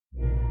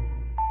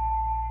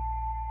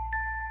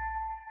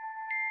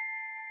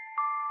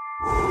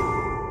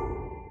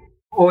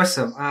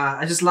Awesome.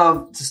 I just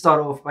love to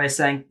start off by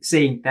saying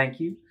thank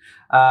you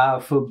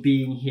for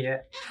being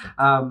here.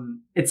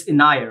 It's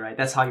Inayah, right?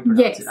 That's how you pronounce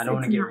Yes, it. I don't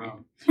want it's to get it Inayah.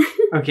 wrong.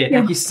 Okay, Yeah.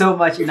 thank you so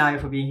much, Inayah,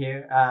 for being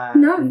here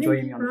No, and thank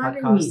joining me you on for the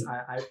having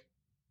podcast. me.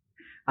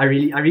 I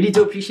really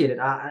do appreciate it.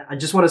 I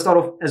just want to start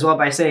off as well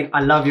by saying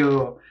I love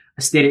your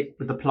aesthetic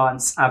with the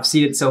plants. I've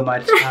seen it so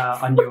much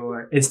on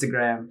your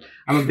Instagram.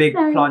 I'm a big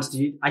Thanks. plant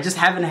dude. I just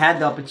haven't had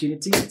the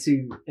opportunity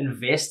to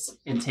invest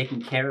in taking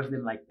care of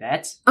them like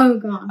that. Oh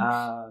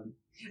god.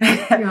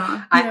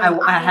 Yeah.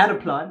 I had a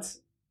plant.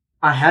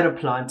 I had a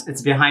plant.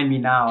 It's behind me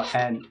now.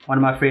 And one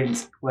of my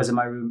friends was in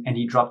my room and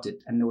he dropped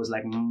it. And there was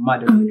like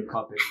mud on the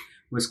carpet.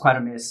 It was quite a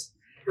mess.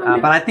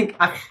 But I think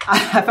I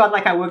felt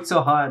like I worked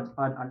so hard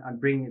on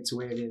bringing it to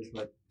where it is.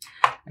 But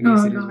I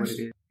guess it is what it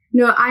is.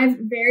 No, I've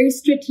very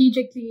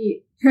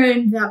strategically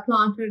turned that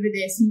plant over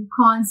there so you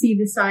can't see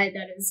the side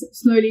that is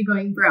slowly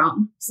going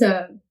brown.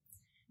 So,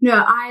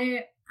 no,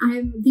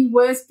 I'm the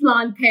worst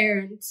plant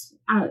parent.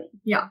 No.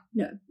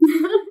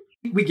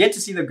 We get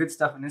to see the good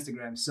stuff on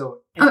Instagram.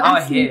 So in Oh, our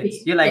absolutely.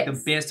 heads, you're like Yes.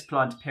 the best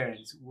plant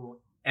parent we'll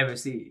ever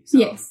see. So.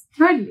 Yes,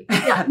 totally.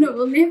 Yeah, no,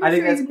 we'll never I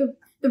think show you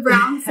the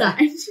brown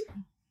side.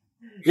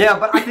 Yeah,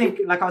 but I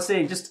think, like I was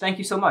saying, just thank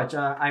you so much.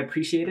 I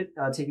appreciate it.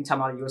 Taking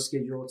time out of your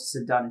schedule to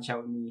sit down and chat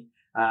with me.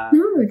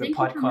 The thank you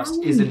for podcast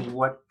having isn't me.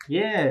 what,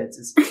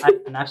 it's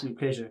an absolute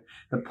pleasure.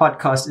 The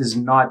podcast is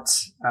not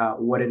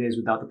what it is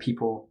without the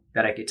people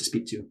that I get to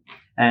speak to.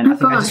 And Oh, I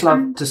think I just gosh,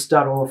 love to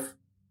start off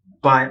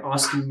by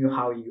asking you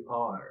how you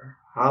are.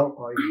 How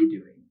are you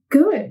doing?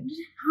 Good.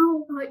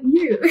 How about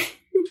you?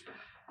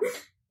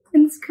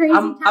 In this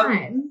crazy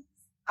time.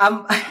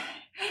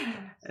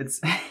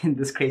 It's in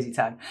this crazy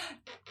time.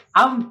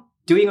 I'm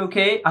doing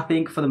okay. I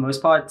think for the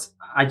most part,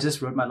 I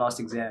just wrote my last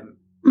exam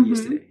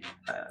yesterday.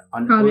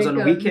 It was on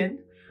a weekend,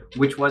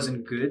 which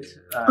wasn't good.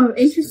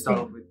 Interesting. To start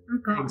off with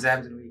gosh.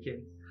 exams on the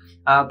weekend.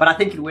 But I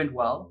think it went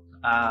well.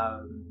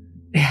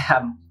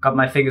 I've got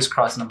my fingers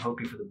crossed and I'm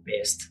hoping for the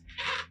best.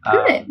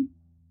 Good.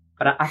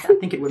 But I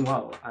think it went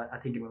well. I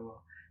think it went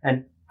well.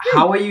 And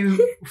how are you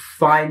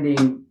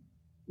finding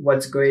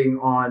what's going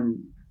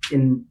on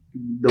in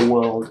the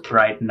world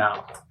right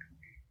now?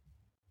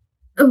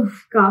 Oh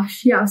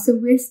gosh, yeah. So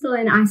we're still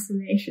in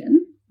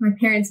isolation. My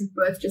parents have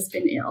both just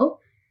been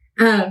ill.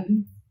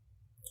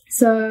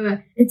 So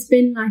it's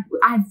been like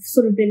I've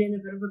sort of been in a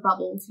bit of a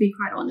bubble, to be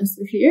quite honest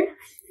with you.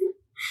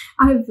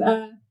 I've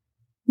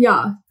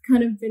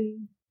kind of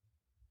been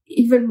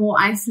even more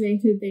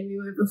isolated than we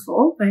were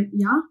before. But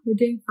yeah, we're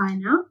doing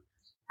fine now.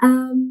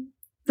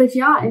 But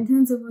yeah, in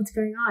terms of what's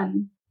going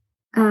on,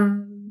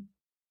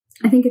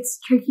 I think it's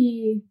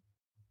tricky.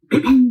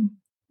 In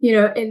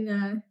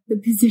the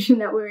position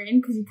that we're in,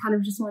 because you kind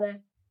of just want to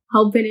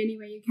help in any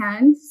way you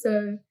can.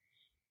 So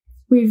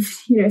we've,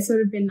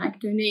 sort of been like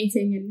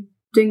donating and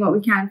doing what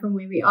we can from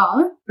where we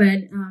are.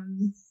 But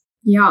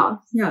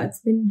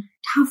it's been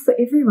tough for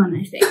everyone,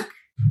 I think.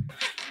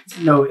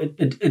 No,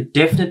 it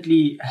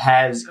definitely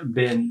has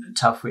been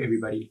tough for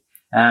everybody.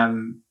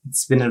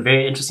 It's been a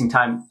very interesting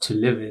time to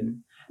live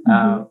in.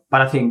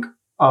 But I think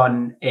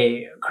from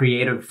a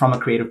creative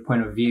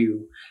point of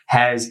view,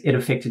 has it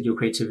affected your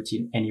creativity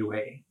in any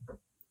way?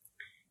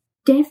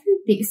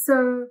 Definitely.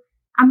 So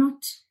I'm a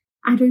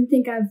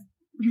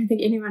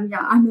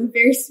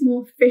very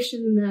small fish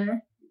in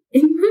the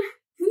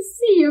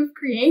sea of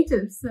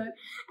creatives. So,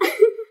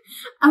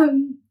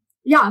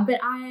 but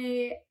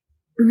I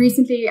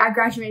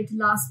graduated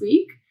last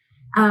week,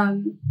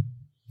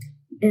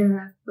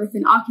 with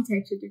an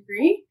architecture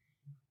degree.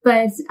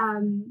 But,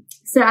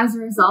 so as a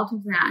result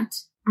of that,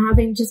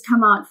 having just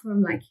come out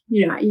from the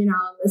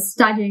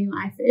studying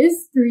life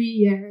is 3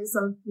 years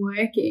of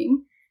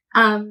working,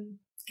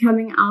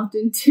 coming out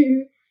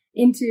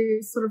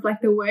into sort of like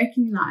the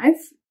working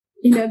life,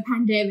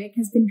 pandemic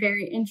has been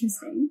very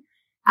interesting,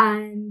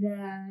 and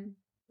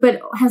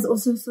but has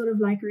also sort of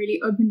like really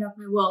opened up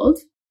my world,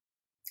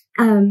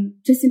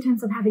 just in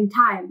terms of having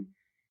time.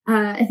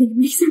 I think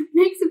it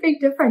makes a big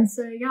difference.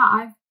 So yeah,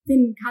 I've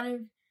been kind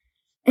of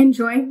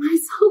enjoying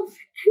myself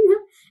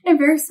in a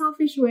very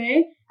selfish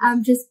way.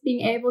 Just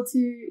being able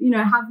to,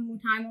 have more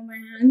time on my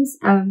hands.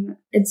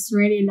 It's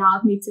really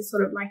allowed me to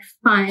sort of like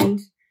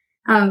find,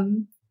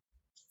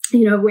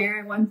 where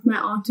I want my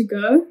art to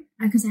go,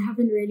 because I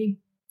haven't really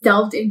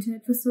delved into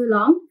it for so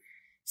long.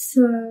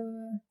 So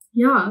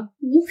yeah,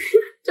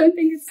 don't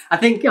think it's. I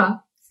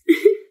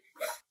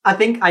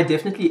think I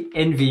definitely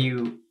envy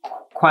you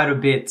quite a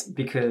bit,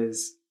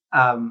 because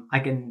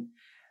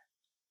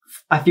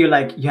I feel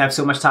like you have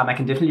so much time. I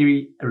can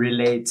definitely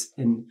relate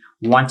in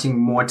wanting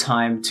more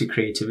time to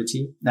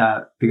creativity,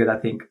 because I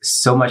think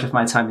so much of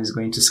my time is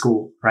going to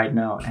school right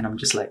now. And I'm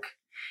just like,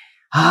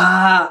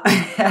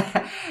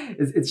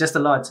 it's just a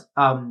lot.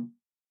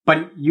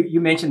 But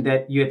you mentioned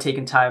that you had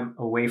taken time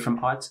away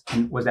from art.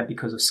 And was that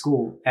because of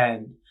school?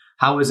 And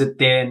how was it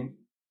then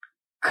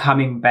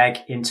coming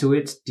back into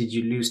it? Did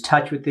you lose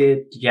touch with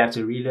it? Did you have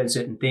to relearn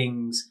certain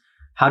things?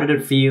 How did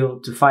it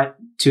feel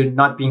to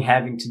not being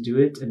having to do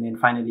it, and then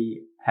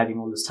finally having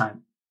all this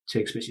time to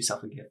express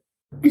yourself again?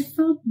 It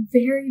felt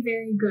very,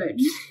 very good.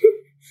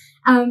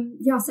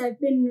 So I've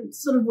been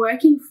sort of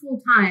working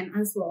full time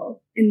as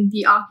well in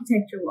the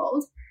architecture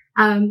world.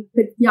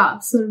 But yeah,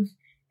 sort of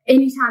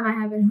anytime I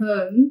have at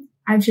home,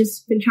 I've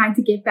just been trying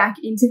to get back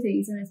into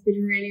things, and it's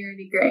been really,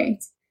 really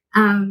great.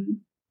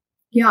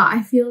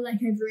 I feel like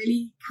I've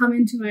really come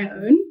into my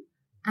own,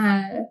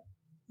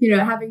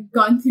 having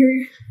gone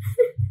through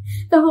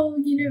the whole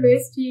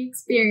university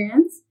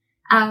experience.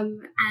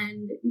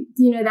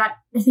 That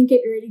I think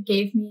it really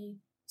gave me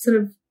sort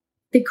of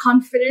the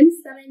confidence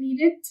that I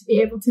needed to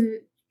be able to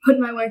put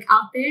my work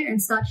out there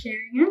and start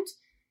sharing it.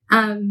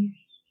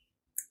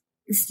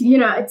 It's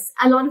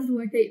a lot of the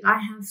work that I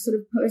have sort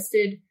of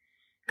posted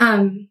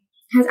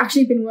has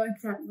actually been work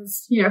that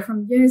was,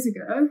 from years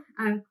ago,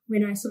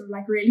 when I sort of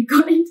like really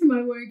got into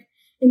my work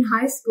in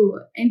high school,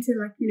 into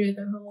like, the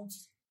whole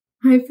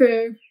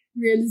hyper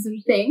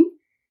realism thing.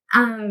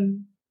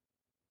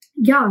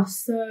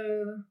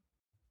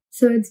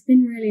 So it's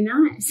been really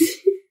nice.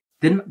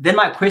 Then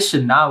my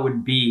question now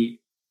would be,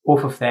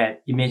 off of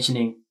that, you're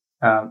mentioning,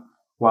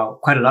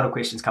 quite a lot of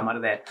questions come out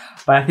of that.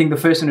 But I think the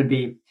first one would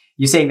be,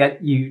 you're saying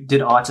that you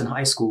did art in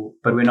high school,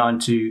 but went on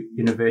to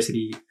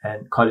university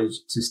and college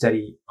to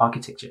study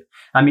architecture.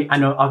 I mean, I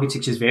know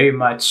architecture is very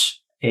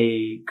much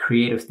a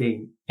creative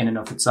thing in and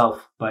of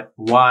itself, but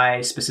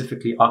why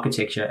specifically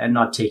architecture and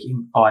not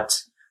taking art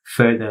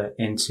further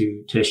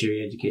into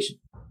tertiary education?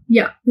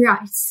 Yeah,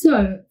 right. So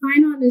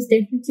fine art is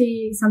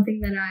definitely something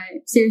that I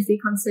seriously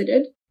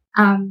considered.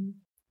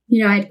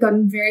 I'd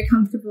gotten very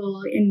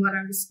comfortable in what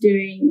I was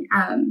doing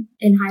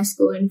in high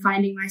school and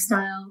finding my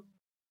style,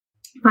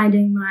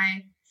 finding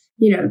my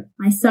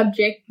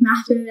subject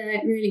matter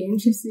that really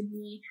interested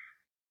me.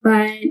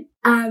 But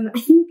I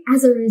think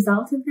as a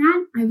result of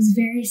that, I was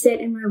very set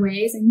in my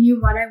ways. I knew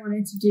what I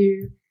wanted to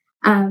do.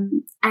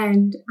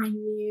 And I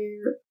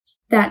knew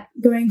that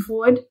going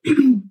forward,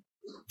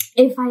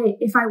 if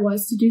I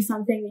was to do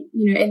something,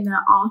 in the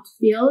art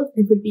field,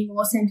 it would be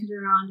more centered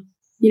around,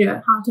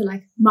 how to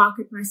like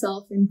market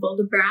myself and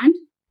build a brand,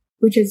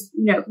 which is,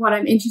 what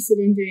I'm interested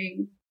in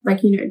doing,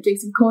 like, doing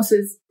some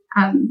courses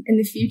in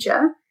the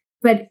future.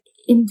 But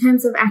in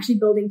terms of actually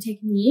building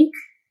technique,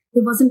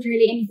 there wasn't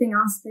really anything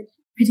else that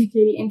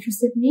particularly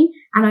interested me.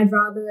 And I'd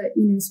rather,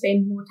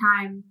 spend more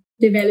time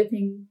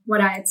developing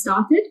what I had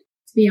started,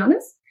 to be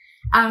honest.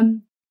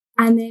 And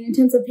then in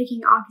terms of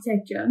picking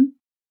architecture,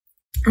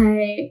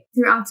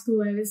 throughout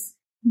school, I was,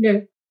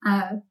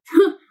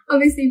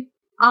 obviously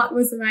art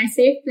was my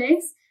safe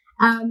place.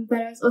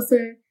 But I was also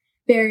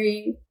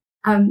very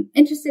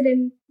interested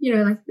in,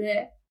 like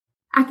the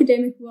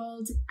academic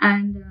world.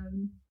 And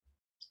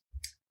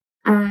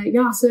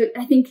so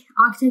I think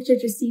architecture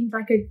just seemed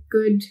like a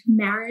good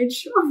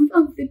marriage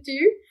of the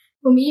two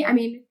for me. I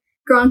mean,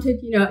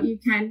 granted, you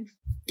can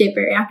get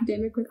very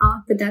academic with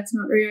art, but that's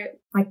not really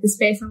like the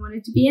space I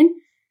wanted to be in.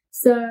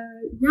 So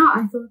yeah,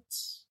 I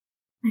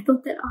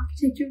thought that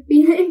architecture would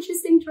be an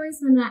interesting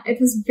choice, and it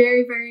was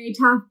very, very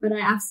tough, but I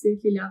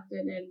absolutely loved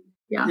it. And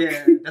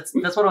yeah, that's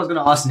what I was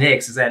going to ask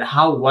next. Is that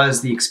how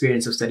was the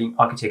experience of studying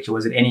architecture?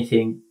 Was it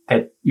anything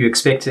that you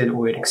expected,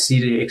 or it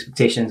exceeded your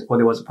expectations, or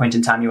there was a point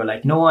in time you were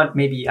like, you know what,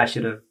 maybe I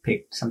should have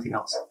picked something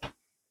else?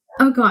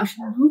 Oh gosh,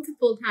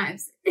 multiple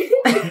times.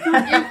 Every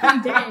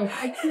day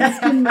I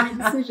questioned my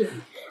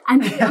decision,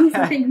 and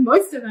I think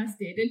most of us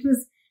did. It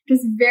was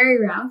just very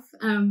rough,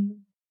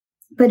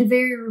 but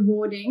very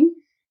rewarding.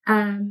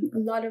 A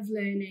lot of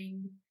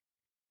learning,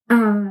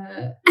 and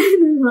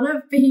a lot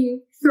of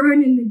being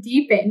thrown in the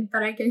deep end,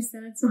 but I guess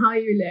that's how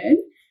you learn.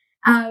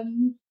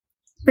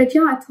 But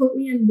yeah, it taught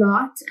me a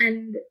lot,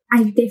 and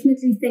I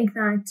definitely think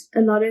that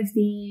a lot of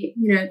the,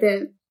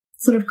 the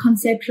sort of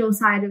conceptual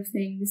side of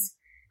things,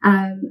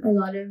 a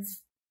lot of,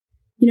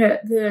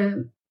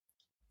 the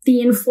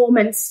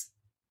informants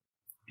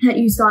that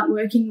you start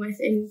working with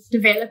in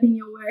developing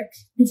your work,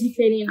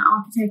 particularly in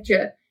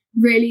architecture,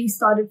 really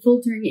started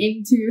filtering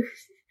into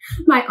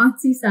my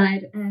artsy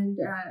side, and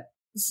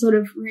sort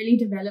of really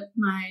developed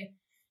my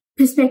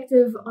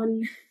perspective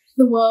on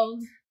the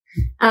world.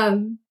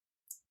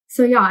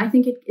 So yeah, I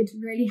think it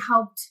really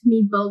helped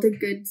me build a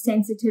good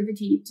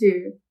sensitivity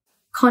to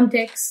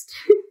context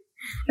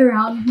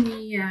around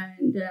me,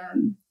 and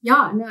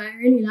I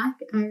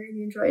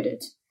really enjoyed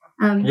it.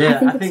 I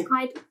think it's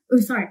quite. Oh,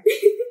 sorry.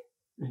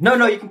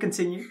 No, you can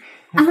continue.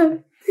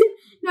 No,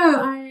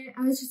 I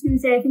was just going to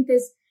say, I think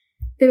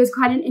there was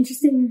quite an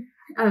interesting,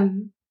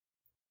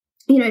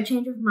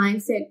 change of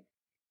mindset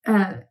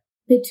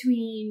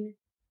between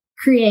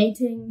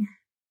creating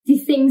the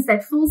things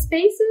that fill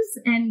spaces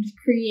and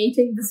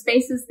creating the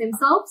spaces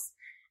themselves.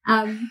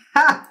 And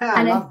I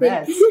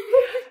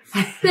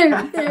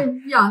think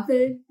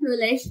the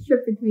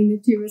relationship between the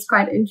two was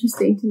quite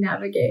interesting to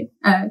navigate.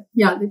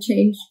 The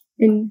change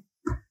in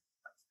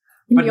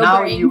but your now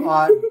brain. You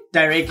are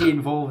directly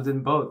involved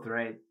in both,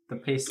 right? The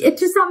places.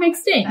 To some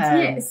extent,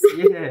 yes.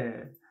 Yeah.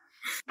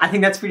 I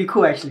think that's pretty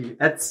cool, actually.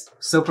 That's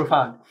so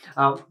profound.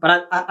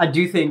 But I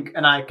do think,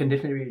 and I can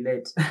definitely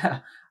relate,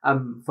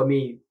 for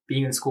me,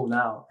 being in school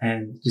now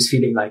and just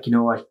feeling like,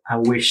 I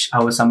wish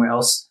I was somewhere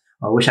else.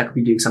 I wish I could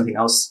be doing something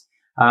else.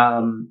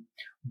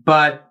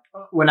 But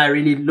when I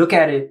really look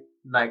at it,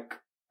 like,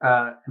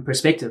 in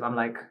perspective, I'm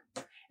like,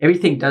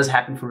 everything does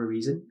happen for a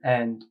reason.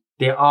 And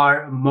there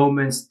are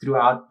moments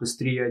throughout this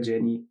 3-year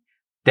journey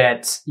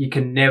that you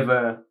can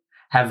never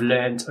have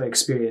learned or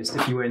experienced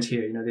if you weren't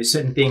here. You know, there's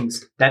certain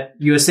things that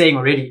you're saying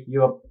already,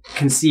 you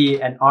can see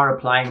and are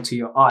applying to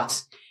your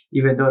art,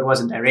 even though it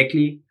wasn't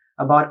directly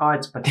about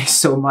art, but there's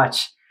so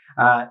much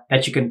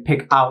that you can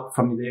pick out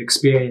from the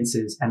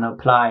experiences and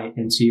apply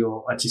into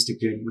your artistic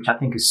journey, which I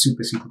think is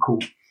super, super cool.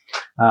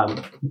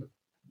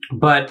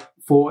 But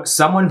for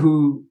someone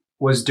who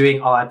was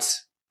doing art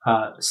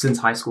since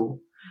high school,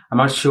 I'm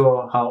not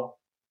sure how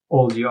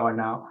old you are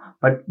now,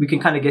 but we can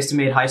kind of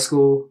guesstimate high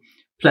school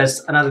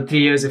plus another 3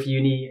 years of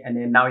uni, and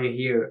then now you're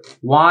here.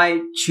 Why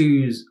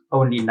choose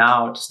only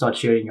now to start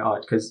sharing your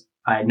art? Because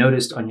I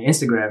noticed on your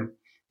Instagram,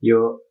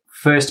 your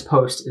first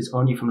post is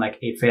only from like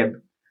 8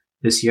 Feb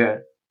this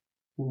year.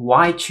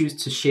 Why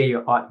choose to share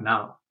your art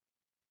now?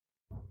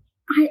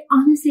 I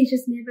honestly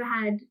just never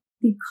had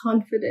the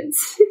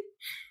confidence.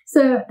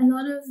 So a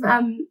lot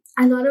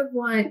of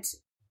what,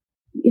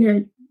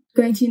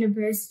 going to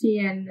university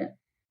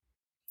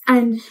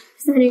and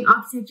studying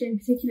architecture in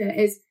particular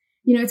is,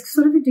 it's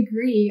sort of a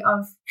degree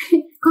of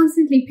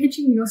constantly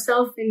pitching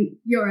yourself and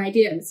your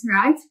ideas,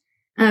 right?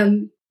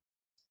 A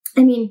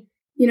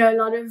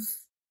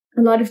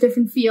lot of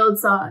different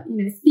fields are,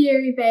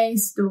 theory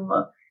based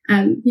or,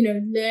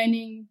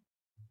 learning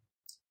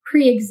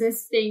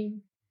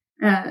pre-existing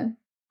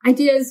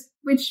ideas,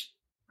 which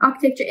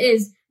architecture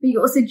is, but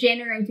you're also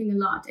generating a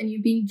lot and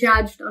you're being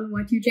judged on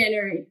what you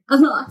generate a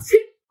lot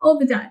all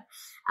the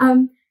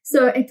time.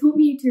 So it taught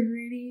me to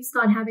really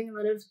start having a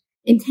lot of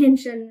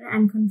intention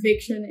and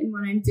conviction in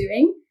what I'm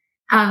doing.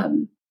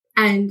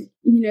 And,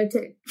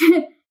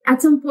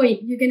 at some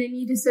point, you're going to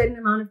need a certain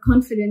amount of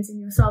confidence in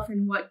yourself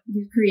and what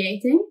you're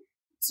creating.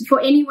 So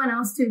for anyone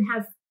else to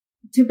have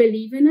to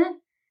believe in it.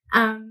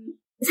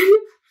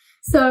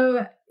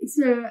 So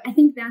I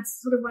think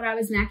that's sort of what I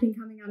was lacking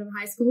coming out of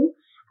high school.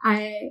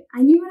 I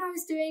knew what I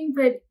was doing,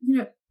 but,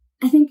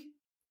 I think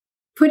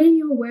putting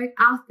your work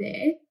out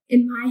there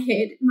in my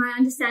head, my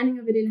understanding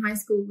of it in high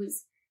school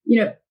was,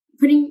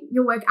 putting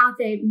your work out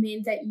there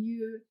meant that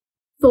you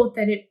thought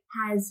that it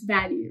has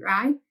value,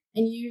 right?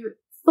 And you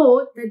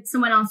thought that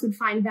someone else would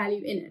find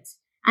value in it.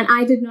 And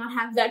I did not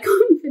have that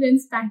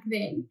confidence back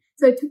then.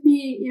 So it took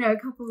me, a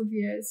couple of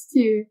years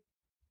to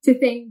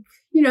think,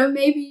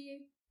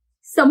 maybe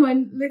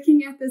someone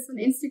looking at this on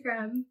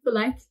Instagram for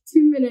like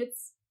 2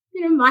 minutes,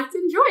 might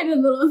enjoy it a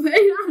little bit.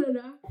 I don't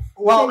know.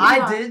 Well, so,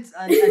 I did,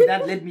 and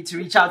that led me to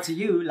reach out to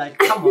you. Like,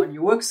 come on,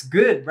 your work's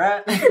good,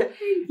 bruh.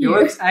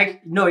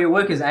 Your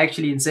work is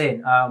actually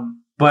insane.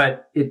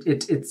 But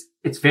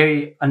it's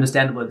very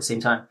understandable at the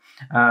same time.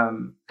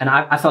 And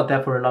I felt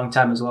that for a long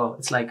time as well.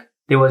 It's like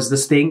there was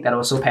this thing that I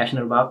was so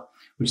passionate about,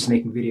 which is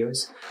making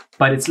videos.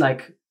 But it's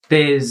like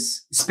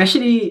there's,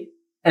 especially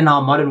in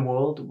our modern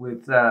world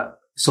with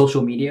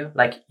social media,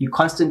 like you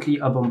constantly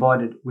are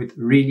bombarded with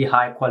really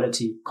high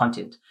quality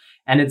content,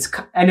 and it's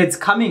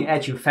coming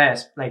at you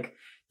fast. Like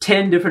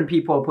 10 different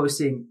people are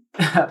posting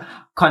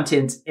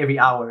content every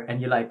hour, and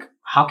you're like,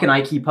 how can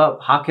I keep up?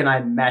 How can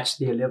I match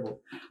their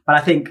level? But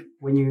I think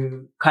when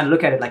you kind of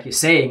look at it like you're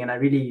saying, and I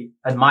really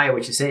admire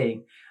what you're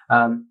saying,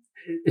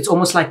 it's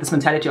almost like this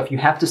mentality of you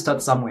have to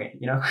start somewhere,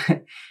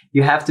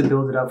 you have to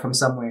build it up from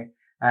somewhere,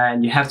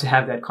 and you have to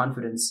have that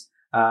confidence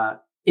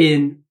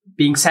in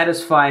being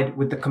satisfied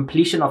with the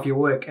completion of your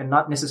work and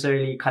not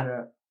necessarily kind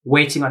of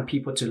waiting on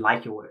people to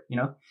like your work,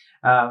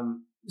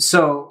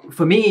 So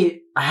for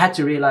me, I had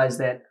to realize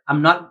that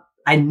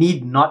I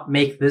need not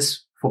make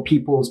this for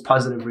people's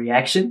positive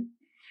reaction,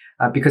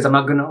 because I'm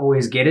not going to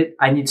always get it.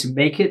 I need to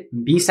make it,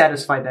 be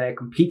satisfied that I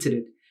completed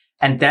it.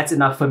 And that's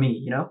enough for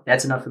me,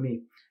 that's enough for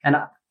me. And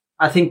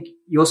I think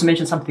you also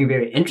mentioned something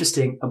very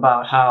interesting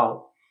about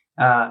how,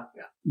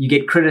 you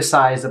get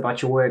criticized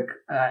about your work,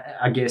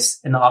 I guess,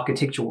 in the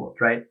architecture world,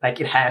 right?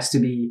 Like it has to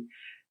be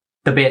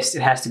the best.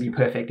 It has to be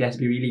perfect. It has to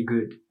be really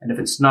good. And if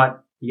it's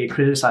not, you get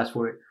criticized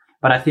for it.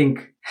 But I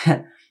think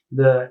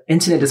the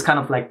internet is kind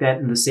of like that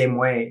in the same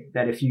way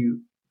that if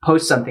you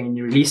post something and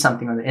you release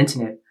something on the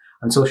internet,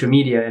 on social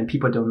media, and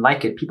people don't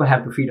like it, people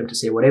have the freedom to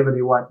say whatever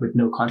they want with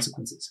no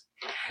consequences.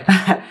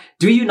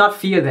 Do you not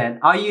fear that?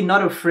 Are you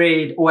not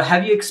afraid, or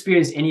have you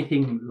experienced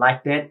anything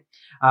like that?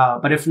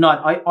 But if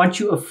not, aren't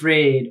you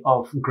afraid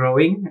of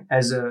growing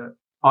as an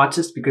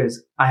artist?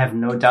 Because I have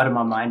no doubt in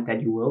my mind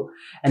that you will.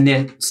 And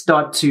then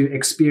start to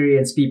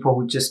experience people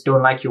who just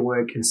don't like your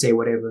work and say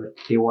whatever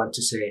they want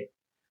to say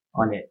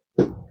on it.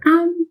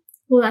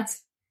 Well,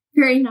 that's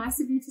very nice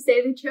of you to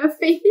say that you have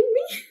faith in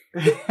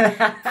me.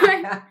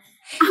 But,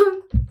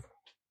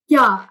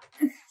 yeah,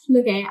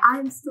 look,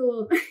 I'm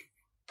still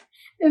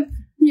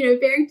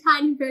very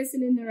tiny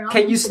person in the realm.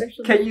 Can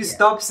you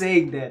stop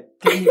saying that?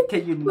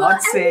 Can you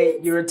not say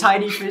you're a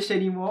tiny fish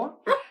anymore?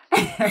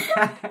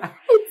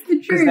 It's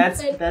the truth.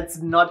 Because that's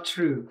not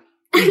true.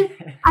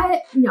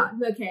 I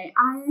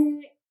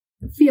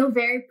feel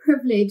very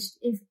privileged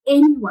if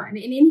anyone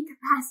in any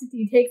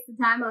capacity takes the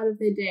time out of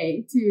their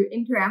day to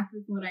interact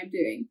with what I'm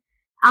doing.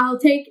 I'll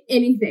take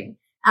anything.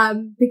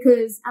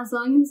 Because as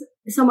long as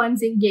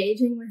someone's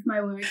engaging with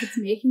my work, it's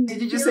making me.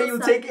 Did you just say you'll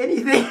take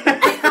anything?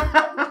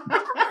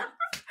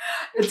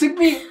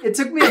 It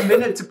took me a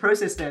minute to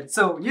process that.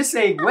 So you're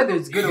saying whether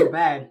it's good or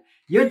bad,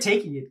 you're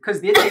taking it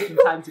because they're taking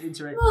time to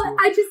interact with you.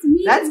 I just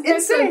mean that's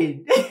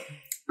insane.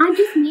 I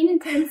just mean in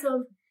terms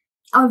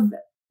of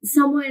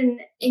someone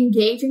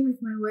engaging with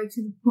my work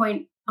to the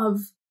point of,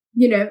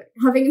 you know,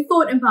 having a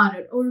thought about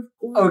it or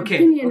an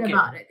opinion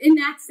about it in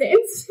that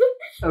sense.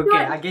 Okay,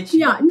 I get you.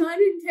 Yeah, not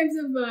in terms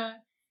of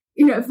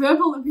you know,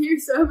 verbal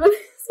abuse over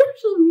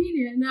social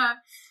media, no.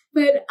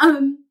 But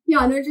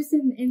yeah, no, just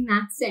in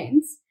that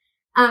sense.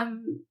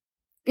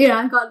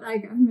 Yeah, I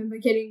remember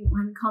getting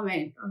one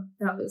comment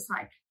that was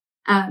like,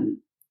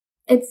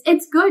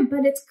 it's good,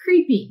 but it's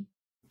creepy.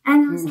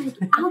 And I was like,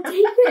 I'll take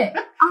it.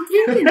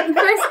 The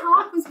first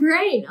half was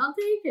great. I'll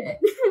take it.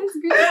 It's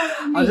good enough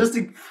for me.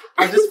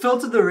 I'll just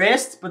filter the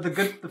rest, but the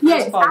first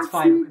part's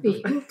fine.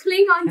 Absolutely. We'll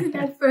cling on to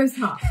that first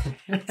half.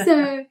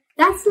 So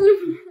that's sort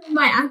of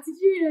my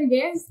attitude, I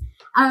guess.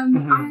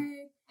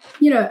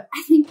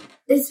 I think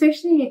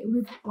especially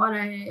with what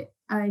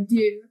I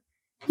do,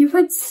 you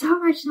put so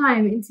much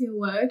time into your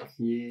work.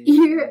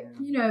 Yeah.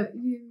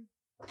 You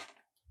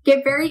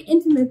get very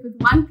intimate with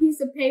one piece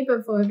of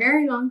paper for a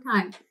very long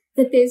time.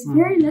 That there's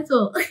very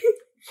little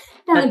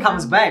that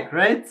comes back,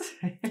 right?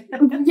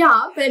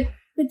 Yeah, but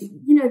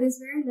you know, there's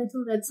very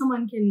little that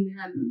someone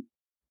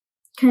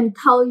can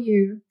tell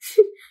you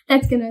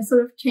that's gonna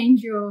sort of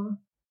change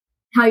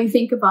how you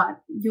think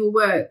about your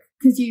work,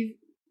 because you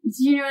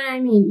know what I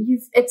mean.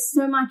 It's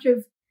so much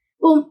of,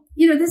 well,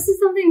 you know, this is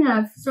something that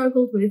I've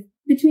struggled with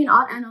between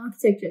art and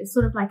architecture,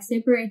 sort of like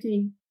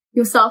separating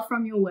yourself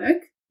from your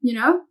work. You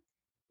know.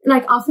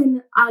 Like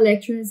often our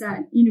lecturers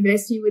at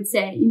university would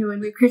say, you know, when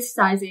we're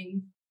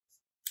criticizing,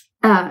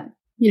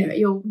 you know,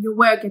 your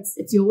work, it's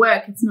your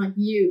work, it's not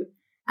you.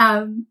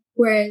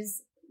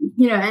 Whereas,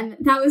 you know, and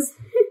that was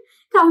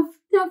tough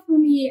for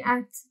me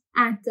at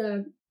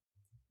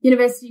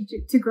university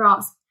to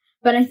grasp.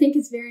 But I think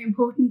it's very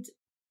important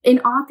in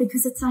art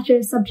because it's such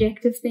a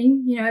subjective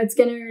thing. You know, it's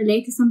going to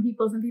relate to some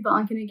people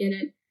aren't going to get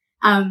it.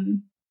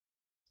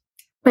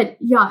 But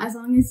yeah, as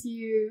long as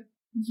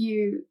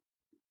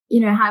you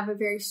know, have a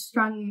very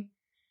strong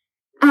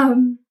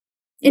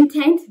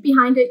intent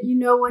behind it. You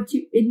know what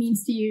it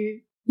means to you.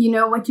 You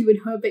know what you would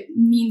hope it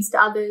means to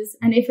others.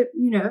 And if it,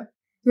 you know,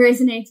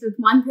 resonates with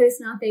one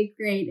person out there,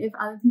 great. If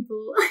other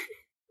people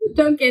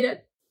don't get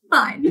it,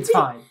 fine. It's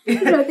fine.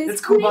 You know, there's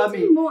cool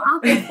plenty more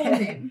out there for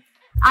them.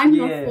 I'm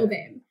not for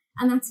them.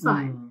 And that's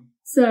fine.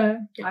 So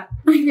yeah,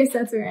 I guess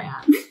that's where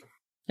I am.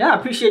 Yeah, I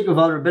appreciate your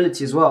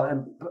vulnerability as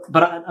well.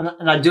 But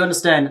I do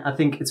understand, I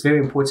think it's very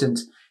important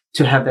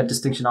to have that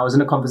distinction. I was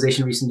in a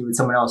conversation recently with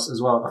someone else as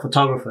well, a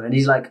photographer, and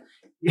he's like,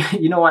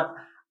 you know what?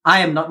 I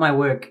am not my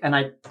work, and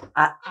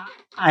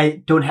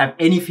I don't have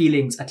any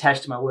feelings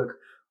attached to my work,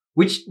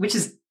 which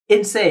is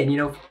insane, you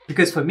know,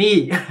 because for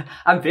me,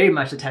 I'm very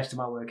much attached to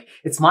my work.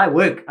 It's my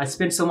work. I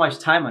spend so much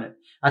time on it.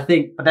 I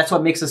think, but that's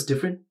what makes us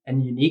different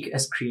and unique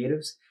as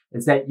creatives.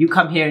 Is that you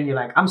come here and you're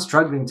like, I'm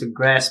struggling to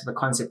grasp the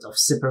concept of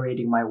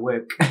separating my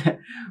work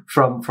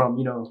from,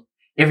 you know,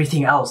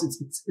 everything else.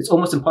 It's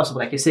almost impossible.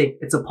 Like you say,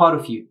 it's a part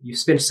of you. You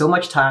spend so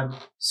much time,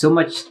 so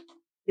much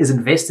is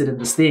invested in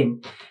this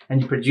thing,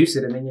 and you produce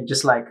it, and then you're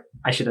just like,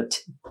 I should you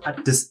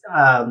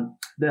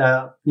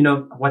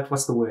know,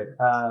 what's the word?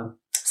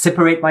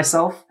 Separate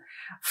myself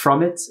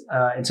from it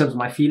in terms of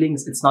my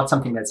feelings. It's not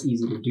something that's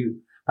easy to do,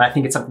 but I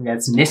think it's something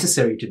that's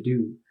necessary to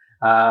do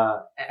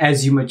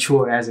as you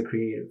mature as a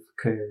creative.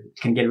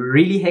 Can get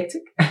really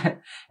hectic,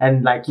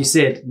 and like you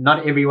said,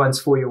 not everyone's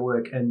for your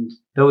work, and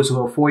those who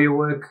are for your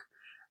work,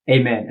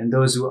 amen. And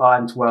those who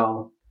aren't,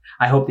 well,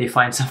 I hope they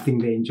find something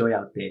they enjoy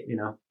out there, you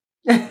know.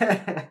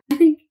 I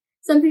think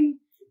something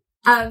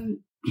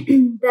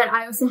that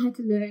I also had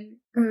to learn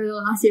over the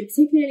last year,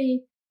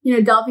 particularly, you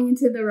know, delving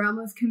into the realm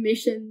of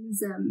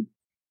commissions.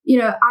 You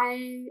know,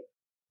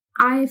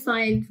 I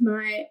find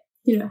my,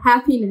 you know,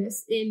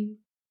 happiness in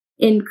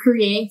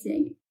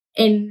creating,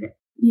 in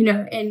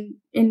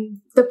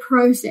the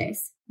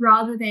process,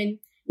 rather than,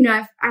 you know,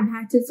 I've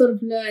had to sort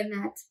of learn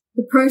that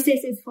the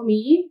process is for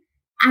me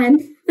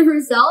and the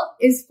result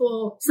is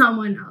for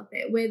someone out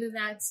there, whether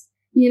that's,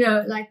 you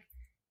know, like,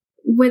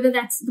 whether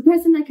that's the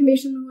person that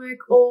commissioned the work,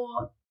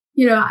 or,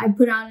 you know, I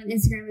put out on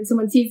Instagram and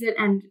someone sees it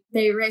and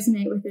they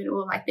resonate with it,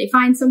 or like they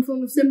find some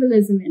form of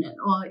symbolism in it,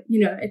 or, you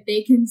know, if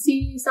they can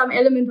see some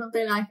element of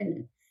their life in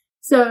it.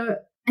 So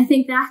I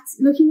think that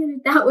looking at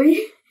it that way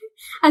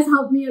has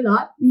helped me a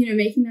lot, you know,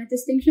 making that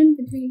distinction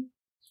between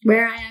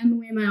where I am and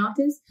where my art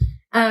is.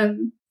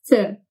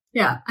 So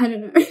yeah, I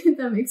don't know if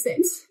that makes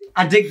sense.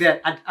 I dig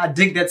that. I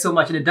dig that so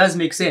much. And it does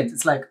make sense.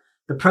 It's like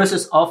the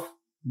process of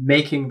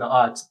making the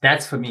art.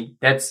 That's for me.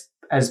 That's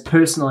as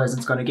personal as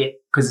it's going to get,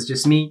 because it's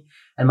just me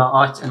and my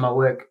art and my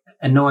work,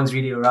 and no one's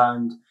really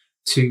around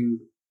to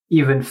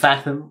even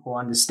fathom or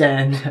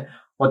understand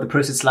what the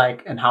process is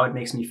like and how it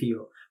makes me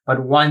feel.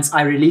 But once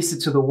I release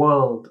it to the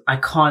world, I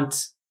can't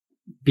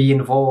be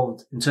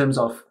involved in terms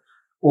of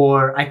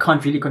or I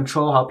can't really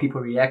control how people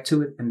react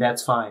to it, and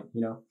that's fine.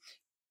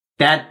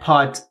 That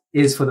part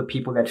is for the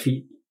people that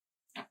feed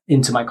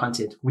into my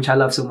content, which I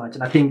love so much.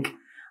 And I think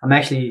I'm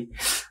actually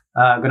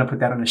going to put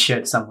that on a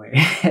shirt somewhere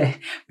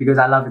because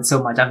I love it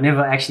so much. I've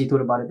never actually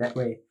thought about it that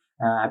way.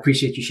 I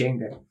appreciate you sharing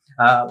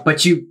that.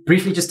 But you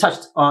briefly just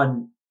touched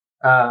on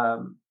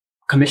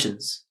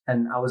commissions,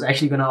 and I was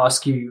actually going to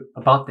ask you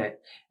about that.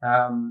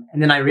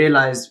 And then I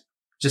realized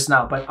just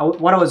now, but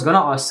what I was going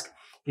to ask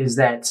is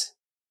that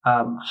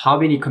how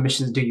many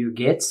commissions do you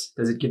get?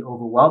 Does it get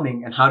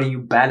overwhelming? And how do you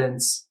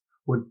balance,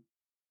 or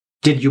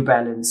did you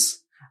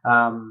balance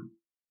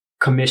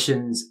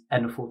commissions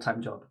and a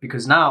full-time job?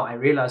 Because now I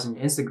realize on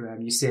your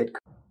Instagram, you said...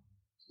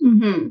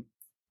 Mm-hmm.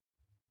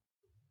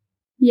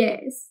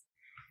 Yes.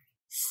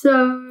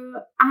 So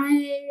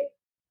I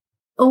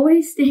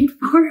always stayed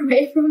far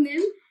away from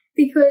them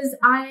because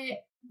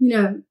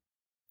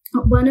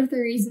one of the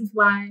reasons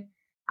why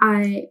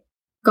I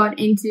got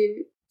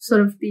into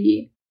sort of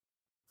the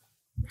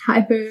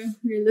hyper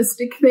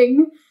realistic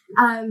thing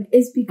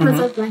is because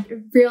of like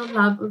a real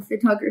love of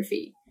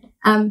photography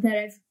that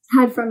I've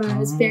had from when I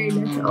was very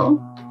little.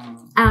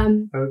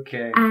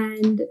 Okay.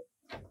 And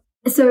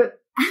so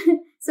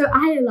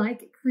I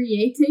like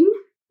creating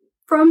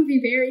from the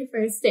very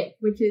first step,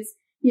 which is,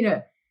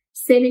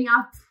 setting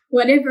up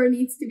whatever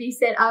needs to be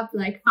set up,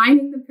 like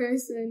finding the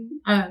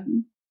person,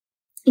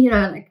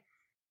 like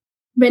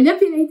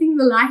manipulating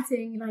the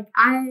lighting.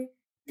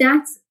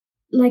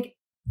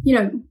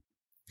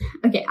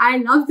 Okay, I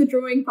love the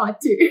drawing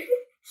part too,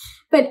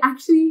 but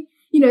actually,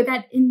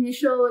 that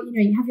initial,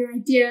 you have your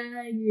idea,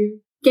 you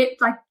get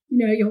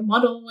your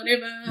model,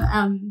 whatever,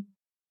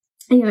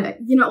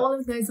 all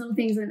of those little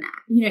things, and,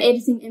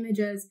 editing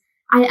images.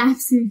 I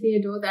absolutely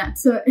adore that.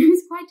 So it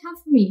was quite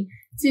tough for me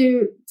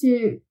to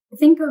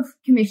think of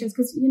commissions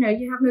because,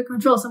 you have no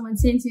control. Someone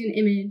sends you an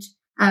image.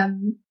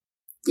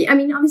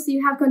 Obviously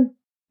you have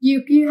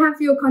you have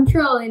your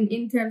control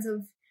in terms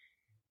of,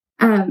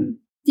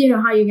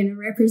 how you're going to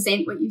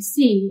represent what you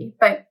see,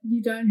 but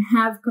you don't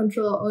have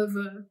control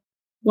over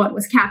what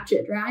was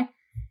captured, right?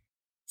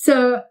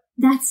 So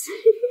that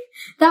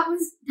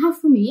was tough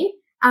for me.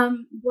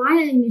 Why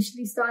I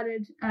initially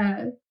started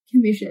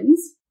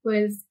commissions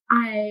was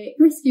I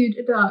rescued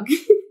a dog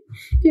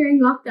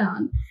during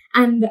lockdown,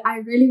 and I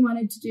really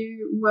wanted to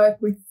do work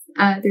with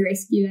the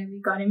rescue that we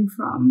got him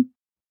from,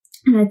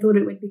 and I thought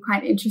it would be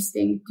quite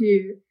interesting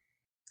to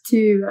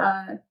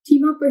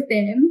team up with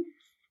them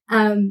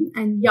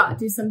and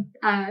do some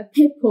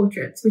pet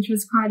portraits, which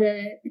was quite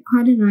a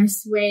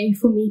nice way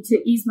for me to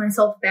ease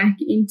myself back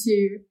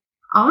into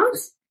art,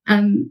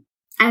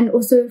 and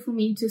also for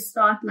me to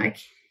start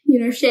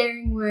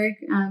sharing work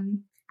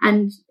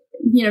and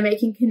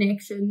making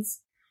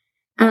connections.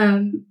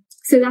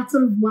 So that's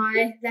sort of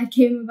why that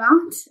came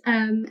about.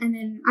 And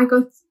then I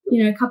got,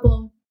 a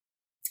couple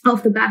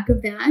off the back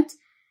of that,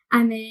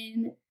 and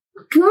then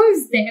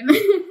closed them,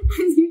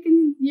 as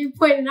you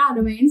pointed out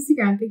on my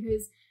Instagram,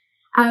 because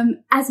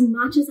as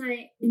much as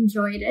I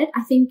enjoyed it,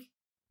 I think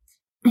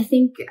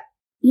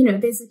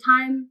there's a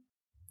time,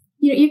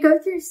 you go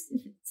through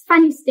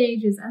funny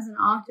stages as an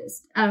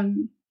artist.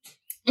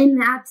 In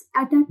that,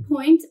 at that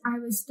point, I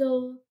was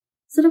still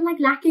sort of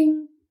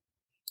lacking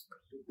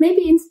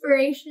maybe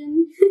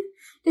inspiration.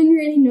 Didn't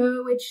really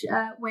know which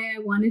way I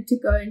wanted to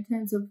go in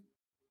terms of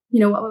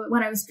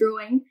what I was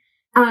drawing.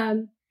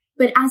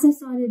 But as I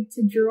started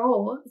to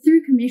draw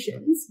through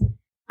commissions,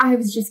 I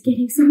was just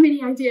getting so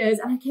many ideas,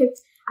 and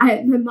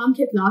my mom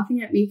kept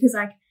laughing at me because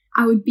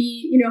I would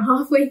be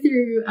halfway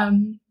through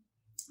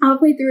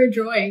a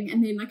drawing,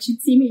 and then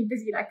she'd see me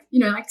busy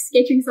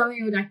sketching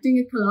something or doing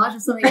a collage or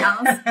something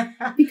else, and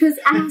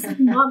I was like,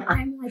 Mom,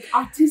 I'm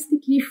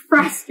artistically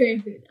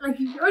frustrated,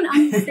 you don't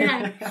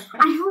understand,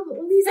 I have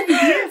all these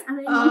ideas and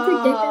I need to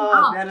get them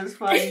out. That is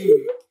funny.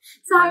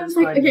 So I was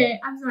like, okay,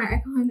 I'm sorry,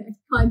 I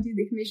can't do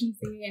the commission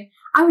thing again.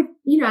 I would,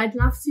 I'd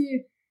love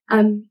to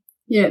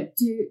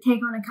to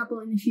take on a couple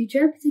in the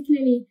future.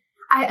 Particularly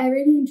I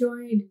really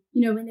enjoyed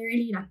when they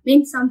really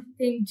meant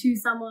something to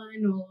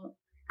someone, or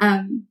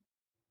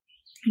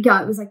it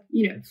was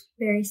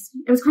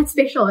it was quite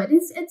special.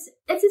 It's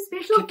a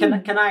special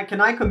thing. Can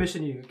I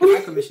commission you? Can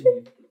I commission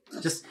you?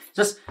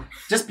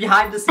 Just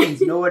behind the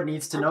scenes, no one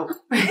needs to know.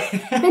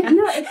 But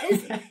no,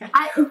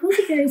 it was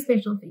a very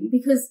special thing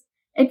because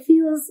it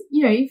feels,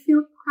 you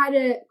feel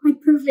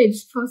quite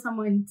privileged for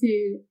someone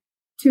to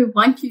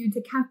want you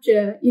to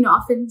capture,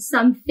 often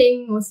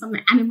something or some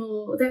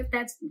animal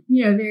that's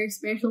very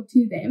special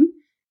to them.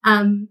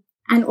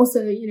 And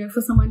also,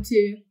 for someone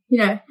to,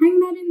 hang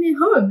that in their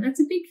home, that's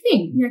a big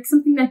thing.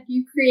 Something that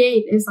you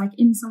create is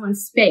in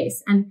someone's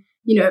space and,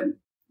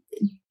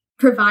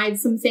 provide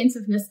some sense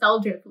of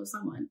nostalgia for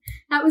someone.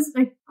 That was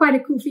quite a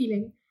cool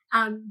feeling.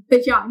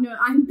 But yeah, no,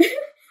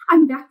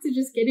 I'm back to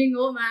just getting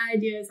all my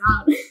ideas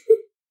out.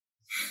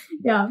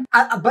 Yeah.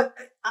 But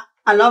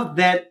I love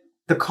that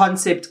the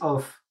concept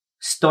of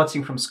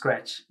starting from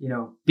scratch,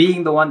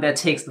 being the one that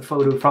takes the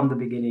photo from the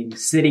beginning,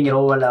 setting it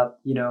all up,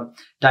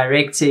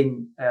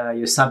 directing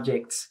your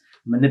subjects,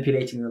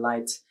 manipulating the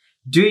light.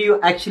 Do you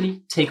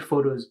actually take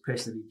photos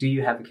personally? Do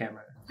you have a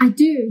camera? I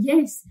do,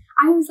 yes.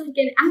 I was like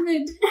an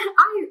avid,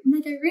 I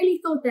really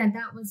thought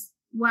that was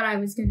what I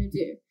was going to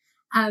do.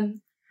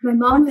 My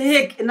mom. What the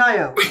heck,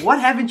 Inayah? What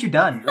haven't you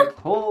done? Like,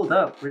 hold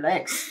up,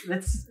 relax.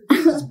 Let's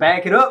just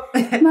back it up.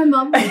 My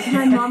mom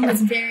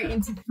was very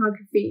into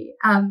photography.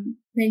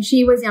 When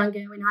she was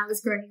younger, when I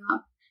was growing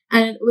up,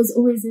 and it was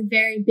always a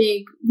very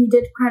big. We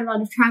did quite a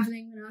lot of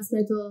traveling when I was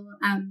little.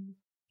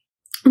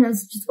 And I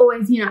was just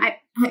always, I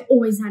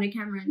always had a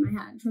camera in my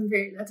hand from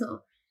very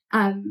little.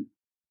 And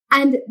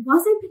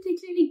was I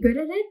particularly good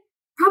at it?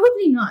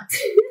 Probably not.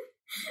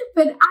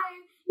 But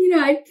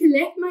I'd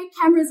collect my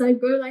cameras.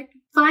 I'd go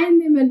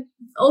find them at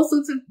all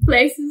sorts of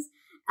places.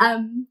 But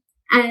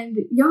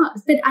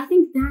I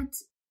think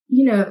that,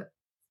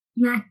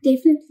 that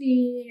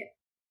definitely,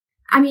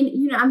 I'm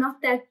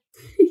not that,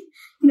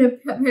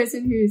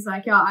 person who's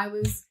like, I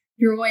was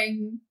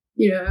drawing,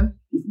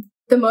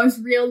 the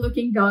most real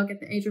looking dog at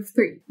the age of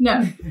 3.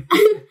 No.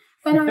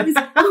 But I was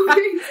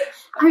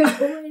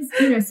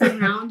always,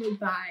 surrounded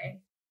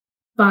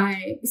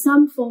by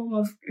some form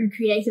of a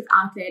creative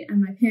outlet,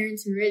 and my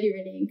parents really,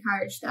 really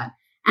encouraged that.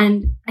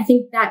 And I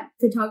think that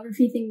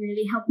photography thing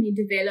really helped me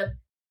develop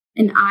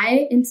an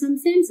eye in some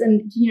sense,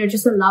 and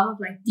just a love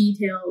of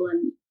detail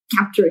and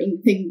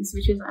capturing things,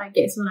 which is, I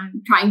guess, what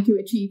I'm trying to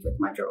achieve with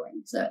my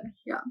drawing. So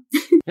yeah.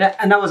 Yeah,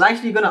 and I was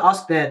actually going to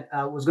ask that.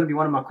 Was going to be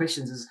one of my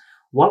questions is,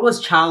 what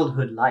was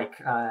childhood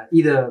like,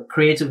 either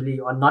creatively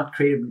or not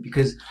creatively?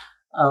 Because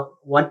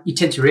what you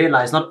tend to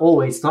realize, not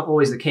always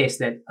the case,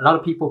 that a lot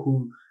of people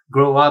who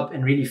grow up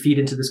and really feed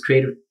into this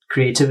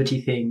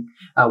creativity thing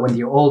when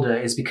they're older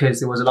is because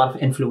there was a lot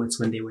of influence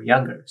when they were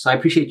younger. So I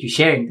appreciate you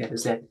sharing that,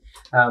 is that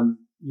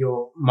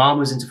your mom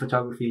was into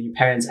photography and your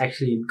parents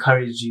actually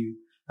encouraged you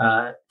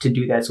to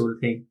do that sort of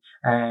thing.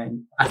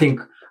 And I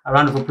think a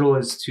round of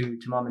applause to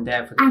mom and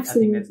dad for that.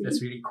 Absolutely. I think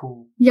that's really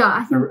cool. Yeah,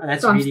 I think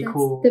that's really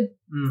cool. The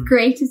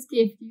greatest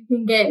gift you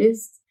can get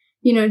is,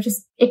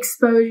 just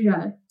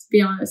exposure, to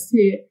be honest,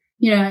 to,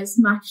 as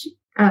much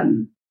as,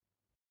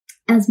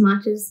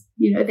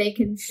 they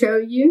can show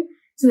you,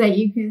 so that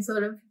you can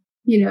sort of,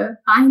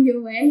 find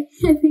your way.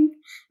 I think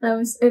that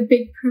was a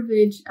big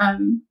privilege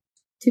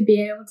to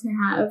be able to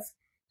have.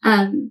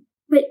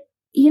 But,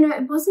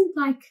 it wasn't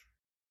like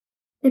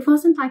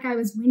I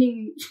was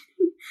winning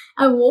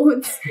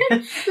awards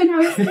when I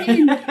was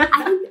playing.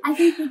 I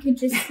think we could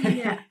just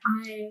see that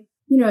I,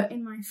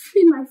 in my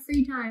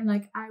free time,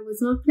 I was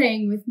not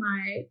playing with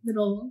my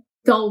little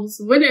dolls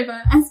or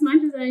whatever as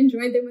much as I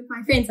enjoyed them with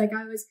my friends. I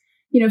was,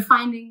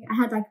 I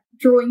had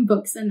drawing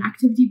books and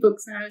activity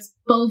books, and I was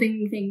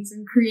building things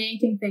and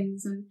creating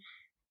things. And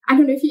I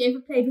don't know if you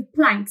ever played with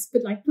planks,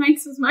 but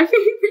planks was my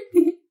favorite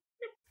thing.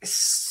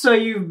 So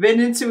you've been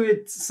into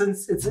it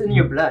since it's in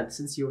your blood,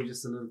 since you were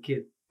just a little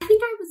kid. I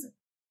think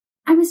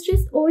I was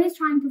just always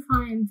trying to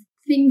find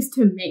things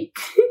to make,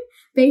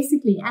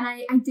 basically. And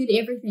I did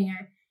everything.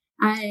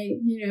 I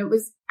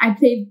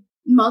played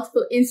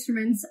multiple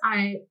instruments.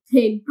 I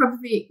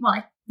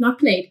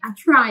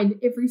tried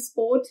every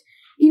sport.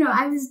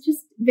 I was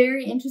just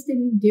very interested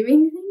in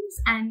doing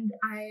things. And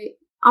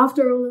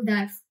after all of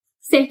that,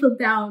 settled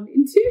down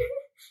into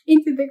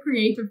the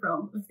creative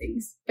realm of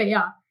things. But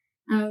yeah,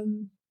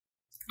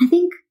 I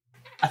think.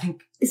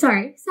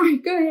 Sorry.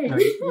 Go ahead. No,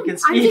 you can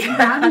speak.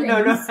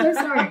 I'm so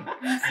sorry.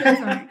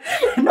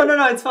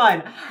 No, it's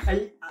fine.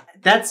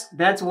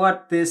 That's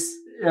what this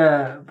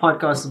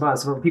podcast is about.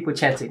 It's about people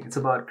chatting. It's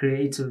about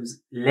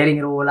creatives letting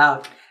it all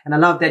out. And I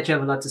love that you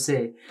have a lot to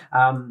say.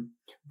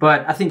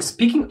 But I think,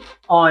 speaking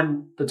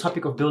on the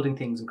topic of building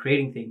things and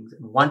creating things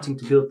and wanting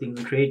to build things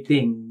and create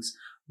things,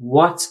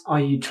 what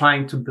are you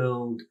trying to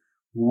build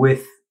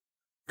with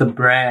the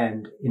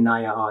brand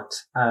Inayah.Art?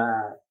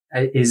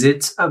 Is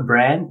it a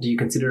brand? Do you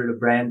consider it a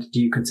brand? Do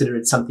you consider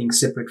it something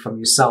separate from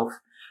yourself?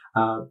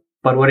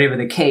 But whatever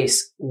the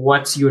case,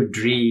 what's your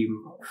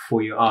dream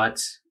for your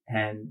art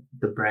and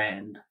the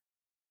brand?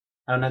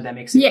 I don't know if that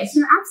makes sense. Yes,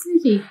 no,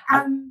 absolutely.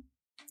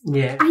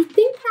 Yeah. I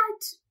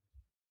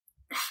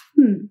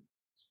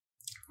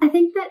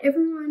think that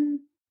everyone,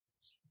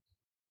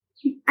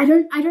 I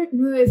don't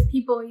know if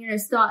people,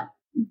 start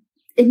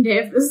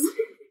endeavors,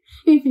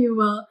 if you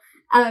will,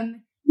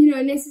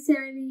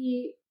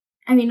 necessarily,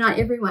 not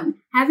everyone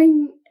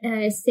having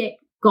a set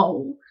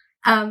goal,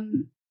 but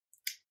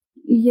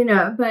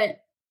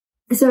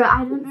so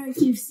I don't know if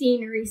you've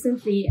seen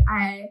recently,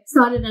 I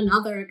started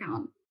another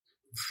account.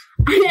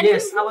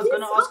 Yes, I was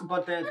going to ask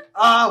about that.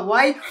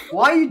 Why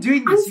are you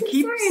doing this? You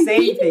keep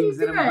saying things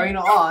that I'm going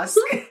to ask.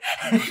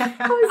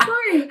 Oh,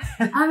 sorry.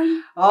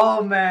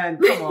 Oh man,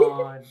 come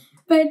on.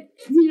 But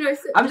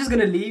I'm just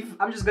gonna leave.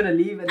 And then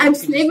I'm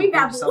you can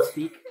just yourself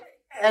speak.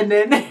 And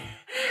then,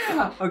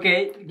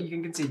 okay, you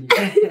can continue.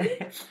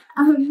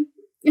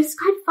 It's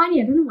quite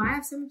funny. I don't know why I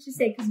have so much to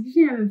say, because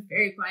usually I'm a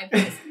very quiet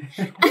person.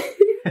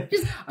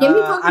 Just give me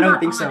talking I don't about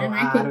think so. and I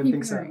I can don't keep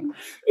think going.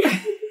 so.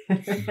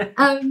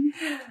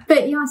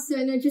 But yeah, so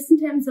no, just in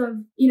terms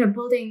of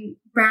building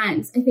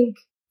brands, I think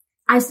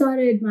I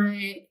started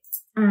my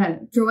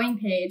drawing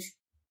page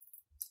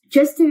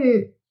just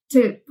to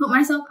to put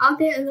myself out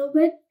there a little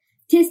bit,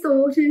 test the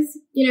waters,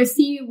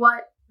 see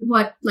what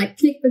like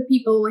clicked with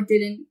people, what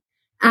didn't.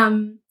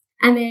 And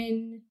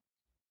then,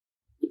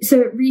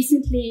 so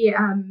recently,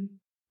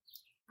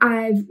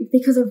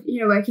 because of,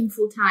 working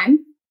full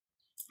time,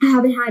 I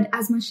haven't had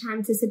as much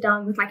time to sit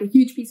down with like a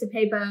huge piece of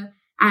paper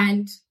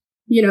and,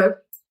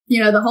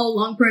 the whole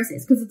long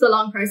process, because it's a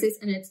long process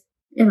and it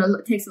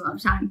takes a lot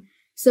of time.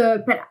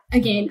 So, but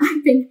again,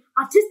 I've been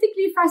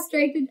artistically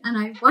frustrated and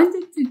I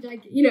wanted to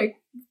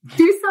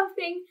do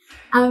something.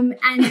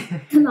 And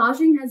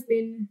collaging has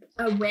been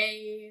a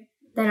way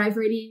that I've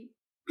really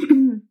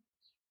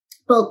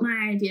built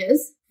my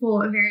ideas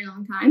for a very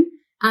long time.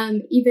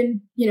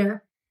 Even,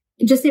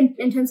 just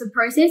in terms of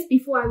process,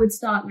 before I would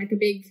start like a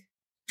big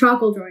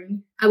charcoal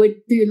drawing, I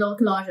would do little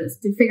collages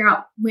to figure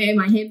out where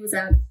my head was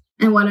at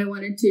and what I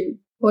wanted to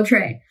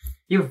portray.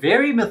 You're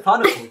very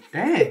methodical.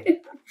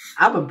 Dang.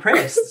 I'm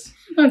impressed.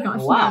 Oh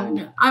gosh, wow.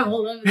 No, I'm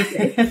all over the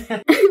place.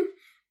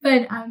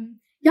 But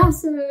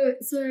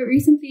so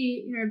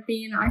recently,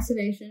 being in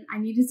isolation, I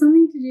needed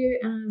something to do,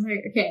 and I was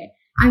like, okay,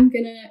 I'm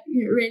gonna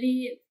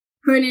really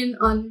hone in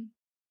on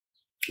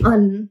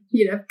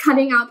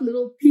cutting out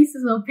little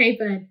pieces of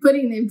paper and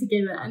putting them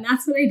together, and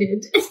that's what I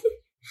did.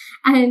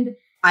 And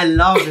I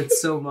love it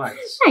so much.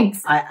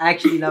 Thanks. I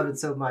actually love it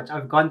so much.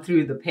 I've gone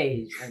through the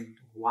page and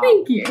wow.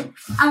 Thank you.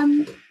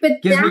 But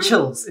It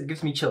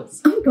gives me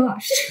chills. Oh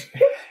gosh.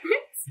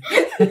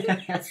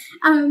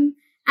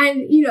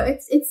 And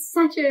it's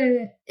such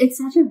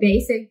a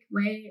basic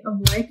way of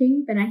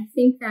working, but I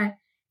think that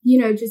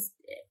just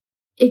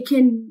it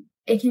can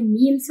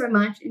mean so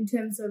much in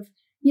terms of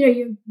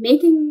you're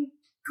making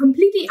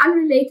completely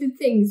unrelated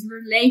things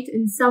relate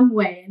in some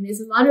way, and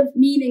there's a lot of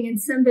meaning and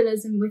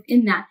symbolism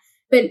within that.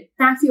 But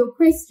back to your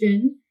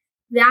question,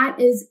 that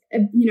is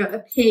a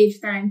page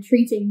that I'm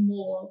treating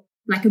more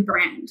like a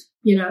brand,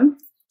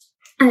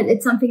 and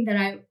it's something that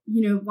I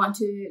want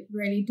to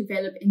really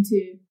develop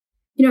into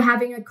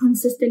having a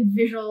consistent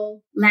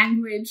visual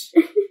language,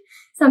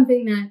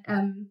 something that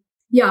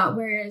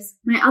whereas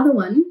my other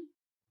one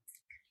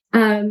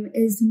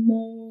is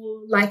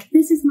more like,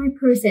 this is my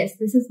process,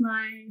 this is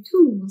my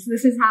tools,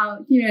 this is how,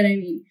 what I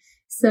mean.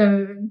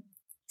 So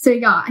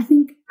I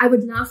think I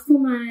would love for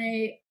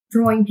my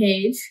drawing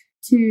page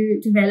to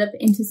develop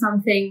into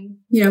something,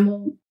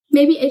 more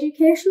maybe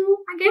educational,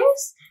 I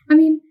guess. I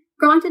mean,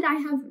 granted, I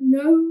have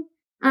no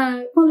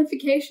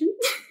qualification.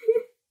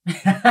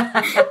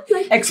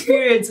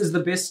 Experience is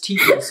the best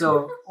teacher.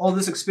 So all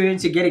this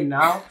experience you're getting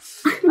now,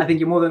 I think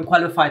you're more than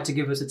qualified to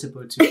give us a tip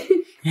or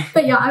two.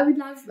 But yeah, I would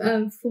love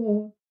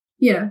for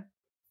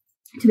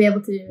to be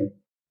able to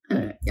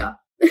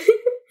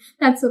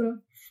that sort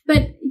of.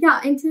 But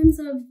yeah, in terms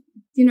of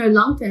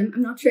long term,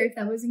 I'm not sure if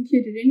that was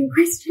included in your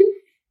question.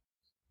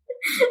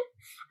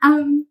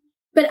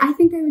 But I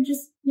think I would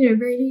just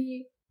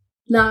really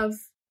love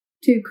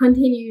to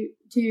continue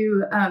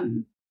to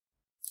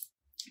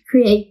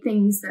create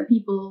things that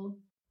people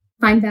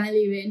find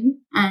value in,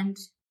 and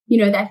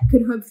that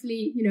could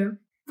hopefully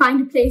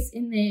find a place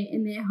in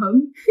their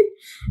home.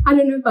 I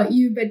don't know about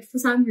you, but for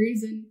some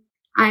reason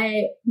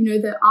I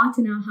the art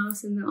in our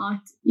house and the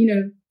art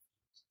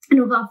and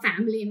of our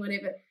family and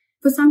whatever,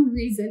 for some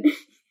reason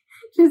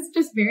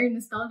just very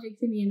nostalgic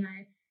to me, and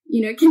I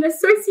can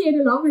associate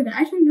a lot with it.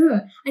 I don't know,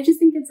 I just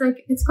think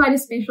it's quite a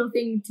special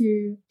thing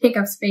to take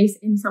up space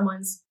in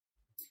someone's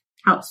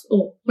house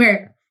or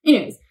wherever.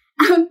 Anyways,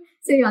 so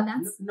yeah,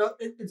 that's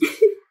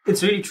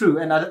it's really true.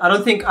 And I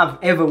don't think I've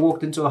ever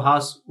walked into a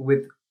house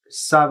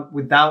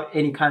without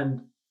any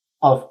kind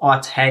of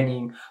art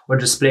hanging or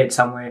displayed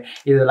somewhere,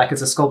 either like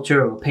it's a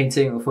sculpture or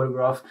painting or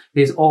photograph.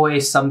 There's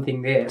always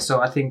something there.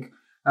 So I think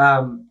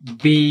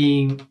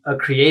being a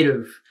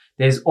creative,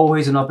 there's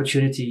always an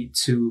opportunity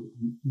to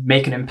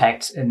make an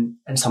impact in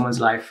someone's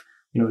life,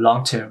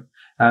 long term.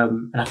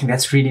 And I think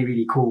that's really,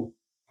 really cool.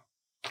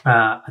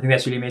 I think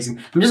that's really amazing.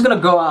 I'm just going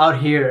to go out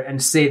here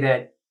and say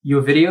that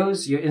your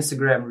videos, your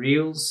Instagram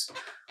reels,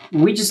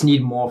 we just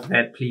need more of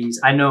that, please.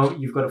 I know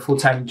you've got a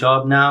full-time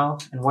job now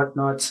and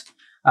whatnot.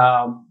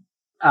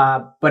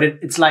 But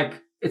it's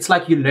like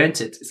you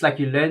learned it. It's like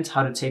you learned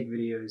how to take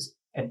videos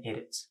and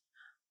edit.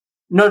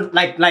 No,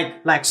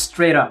 like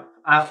straight up.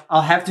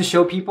 I'll have to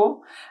show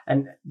people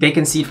and they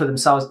can see it for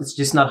themselves. It's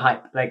just not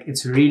hype. Like,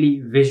 it's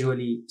really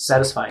visually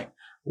satisfying.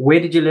 Where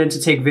did you learn to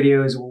take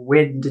videos?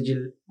 Where did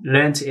you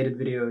learn to edit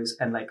videos?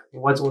 And like,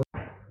 what's all?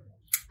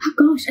 Oh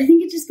gosh, I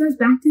think it just goes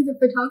back to the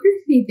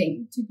photography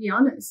thing, to be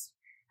honest.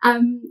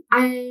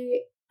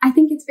 I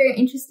think it's very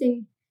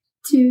interesting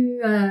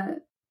to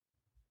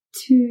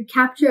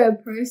capture a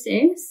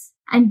process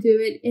and do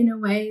it in a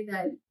way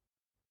that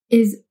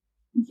is,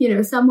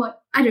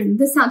 somewhat, I don't know,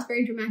 this sounds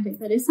very dramatic,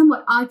 but it's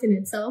somewhat art in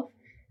itself,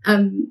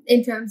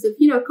 in terms of,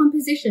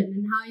 composition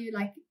and how you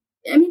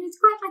it's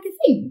quite like a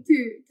thing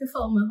to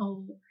film a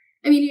whole,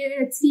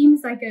 it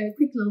seems like a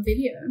quick little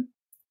video,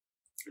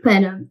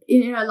 but, a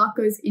lot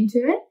goes into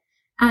it,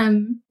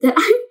 that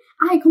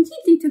I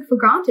completely took for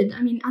granted.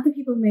 Other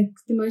people make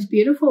the most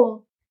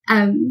beautiful,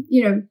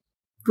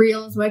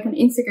 reels, work on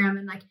Instagram,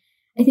 and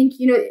I think,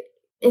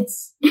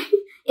 it's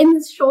in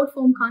this short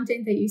form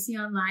content that you see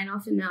online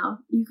often now,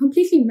 you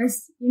completely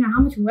miss,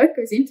 how much work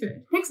goes into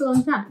it. It takes a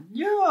long time.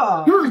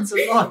 Yeah. It's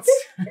a lot.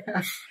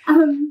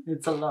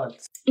 It's a lot.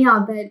 Yeah,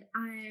 but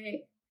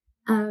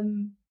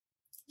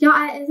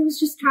it was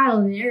just trial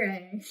and error.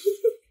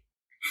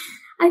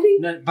 I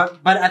think. No, but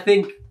I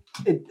think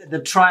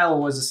the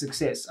trial was a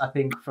success. I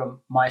think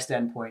from my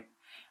standpoint,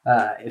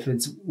 if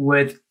it's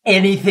worth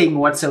anything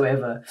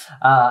whatsoever,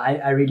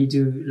 I really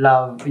do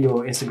love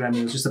your Instagram.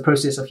 It was just the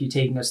process of you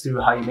taking us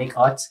through how you make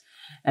art,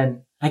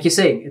 and like you're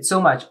saying, it's so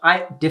much.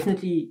 I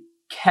definitely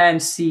can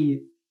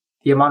see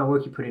the amount of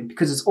work you put in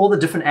because it's all the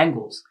different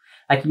angles.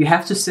 Like you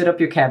have to set up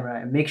your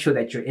camera and make sure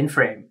that you're in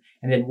frame,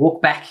 and then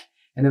walk back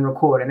and then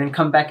record, and then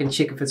come back and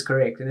check if it's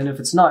correct, and then if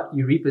it's not,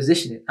 you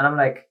reposition it. And I'm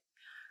like,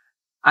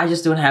 I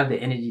just don't have the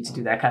energy to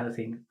do that kind of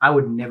thing. I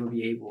would never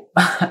be able.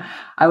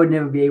 I would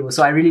never be able.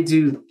 So I really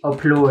do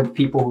applaud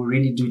people who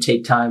really do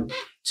take time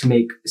to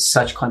make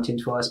such content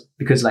for us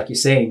because like you're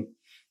saying,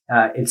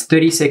 it's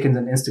 30 seconds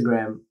on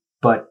Instagram,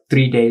 but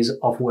 3 days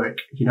of work,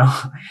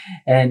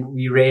 and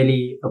we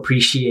really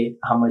appreciate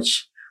how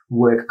much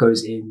work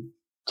goes in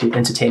to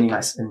entertaining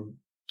us and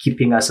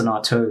keeping us on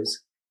our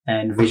toes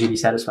and visually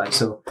satisfied.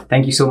 So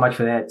thank you so much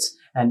for that.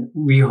 And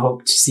we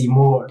hope to see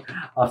more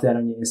of that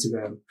on your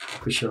Instagram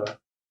for sure.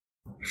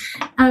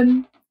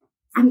 I'm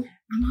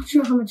not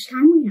sure how much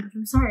time we have.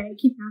 I'm sorry, I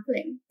keep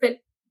babbling, but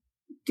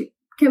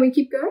can we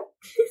keep going?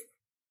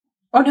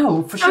 Oh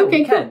no, for sure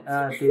okay, we can.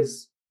 Cool.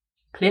 There's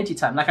plenty of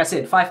time. Like I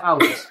said, 5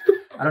 hours.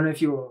 I don't know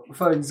if your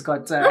phone's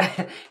got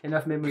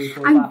enough memory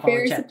for a 5 hour chat. I'm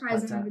very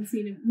surprised I haven't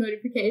seen a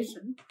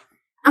notification.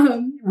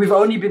 We've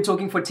only been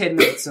talking for 10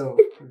 minutes, so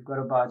we've got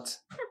about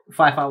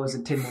 5 hours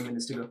and 10 more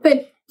minutes to go.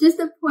 But just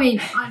a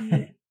point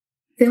on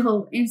the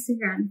whole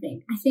Instagram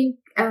thing. I think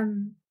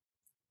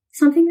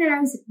something that I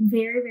was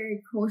very,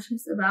 very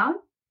cautious about,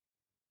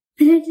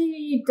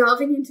 particularly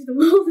delving into the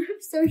world of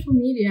social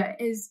media,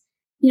 is,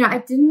 I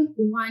didn't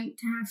want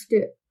to have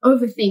to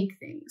overthink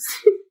things.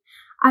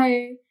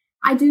 I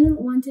didn't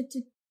want it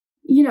to,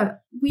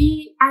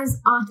 we as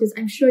artists,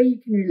 I'm sure you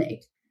can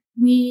relate.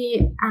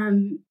 We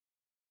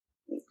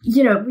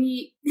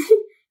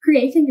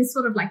creating is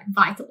sort of like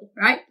vital,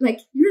 right?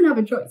 Like you don't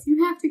have a choice.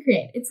 You have to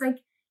create. It's like,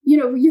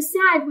 you're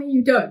sad when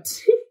you don't.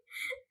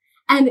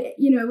 And,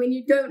 when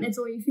you don't, it's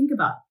all you think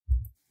about.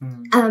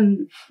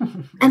 And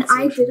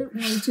I didn't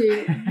want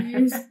to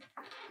use,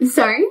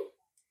 sorry?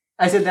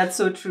 I said, that's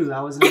so true.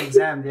 I was in an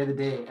exam the other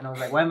day and I was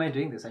like, why am I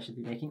doing this? I should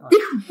be making art.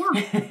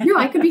 Yeah. No,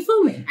 I could be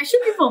filming. I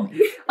should be filming.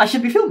 I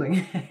should be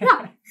filming.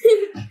 Yeah.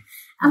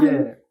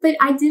 But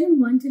I didn't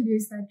want to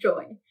lose that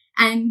joy.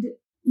 And,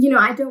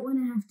 I don't want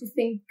to have to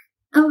think,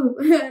 oh,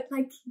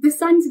 like the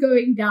sun's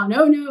going down.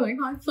 Oh no, I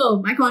can't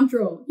film. I can't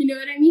draw. You know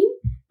what I mean?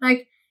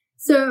 Like,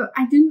 so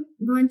I didn't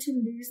want to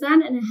lose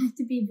that. And I had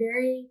to be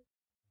very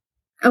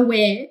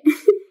aware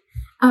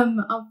of,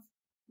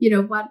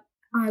 what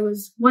I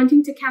was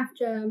wanting to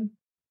capture.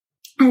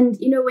 And,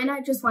 when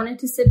I just wanted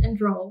to sit and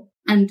draw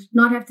and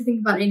not have to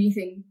think about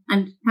anything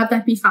and have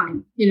that be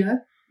fine,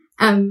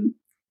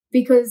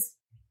 because,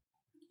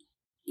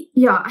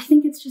 I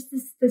think it's just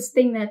this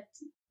thing that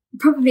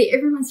probably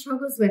everyone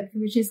struggles with,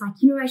 which is like,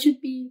 I should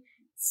be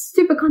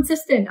super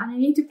consistent and I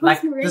need to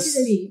post more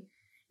regularly.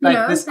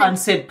 This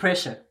unsaid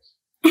pressure.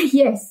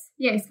 Yes,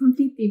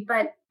 completely.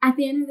 But at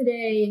the end of the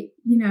day,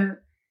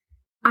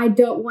 I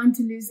don't want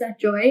to lose that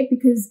joy,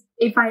 because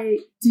if I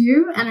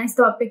do and I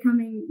start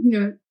becoming,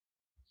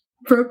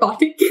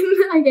 robotic,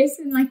 I guess,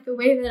 in like the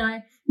way that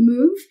I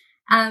move,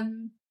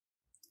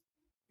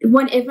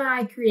 whatever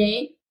I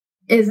create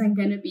isn't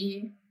going to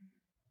be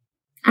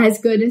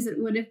as good as it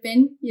would have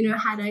been,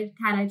 had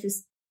I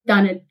just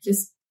done it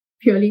just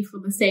purely for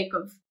the sake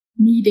of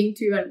needing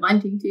to and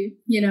wanting to,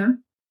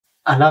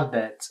 I love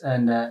that.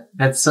 And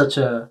that's such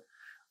a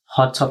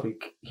hot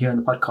topic here on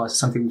the podcast,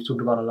 something we've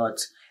talked about a lot.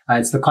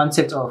 It's the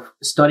concept of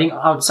starting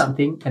out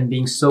something and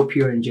being so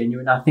pure and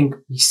genuine. I think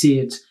you see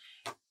it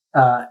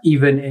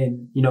even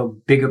in,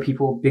 bigger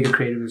people, bigger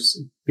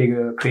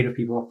creative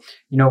people,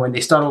 when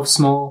they start off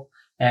small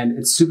and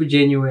it's super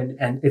genuine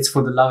and it's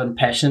for the love and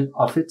passion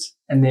of it.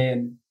 And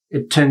then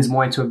it turns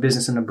more into a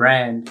business and a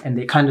brand, and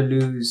they kind of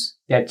lose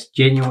that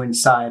genuine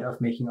side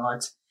of making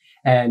art.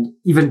 And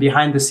even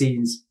behind the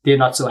scenes, they're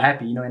not so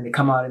happy, and they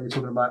come out and they're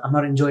talking about, I'm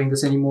not enjoying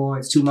this anymore.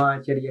 It's too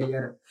much, yada, yada,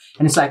 yada.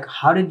 And it's like,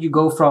 how did you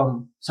go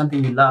from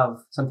something you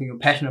love, something you're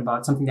passionate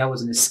about, something that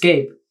was an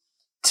escape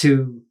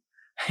to,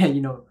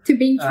 to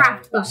being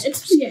trapped by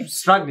it.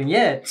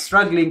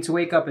 Struggling to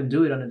wake up and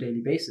do it on a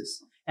daily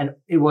basis. And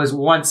it was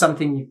once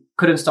something you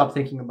couldn't stop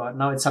thinking about.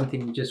 Now it's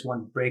something you just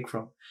want to break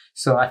from.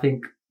 So I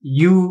think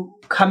you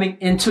coming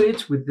into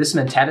it with this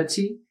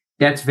mentality,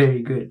 that's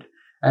very good.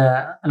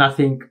 And I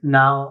think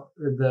now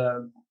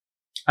the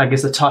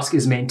task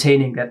is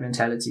maintaining that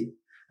mentality,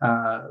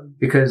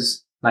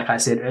 because like I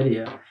said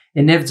earlier,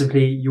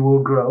 inevitably you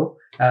will grow,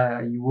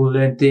 you will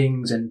learn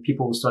things and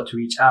people will start to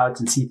reach out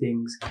and see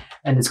things.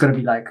 And it's going to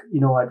be like,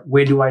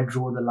 where do I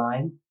draw the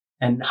line?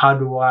 And how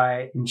do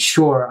I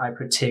ensure I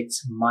protect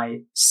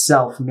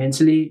myself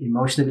mentally,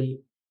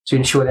 emotionally, to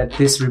ensure that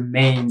this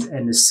remains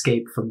an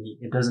escape for me.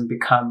 It doesn't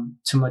become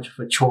too much of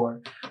a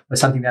chore or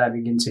something that I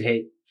begin to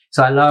hate.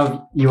 So I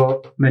love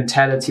your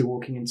mentality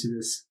walking into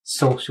this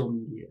social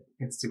media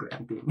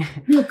Instagram thing.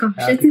 Oh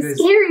gosh, it's a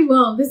scary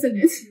world, isn't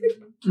it?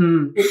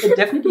 It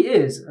definitely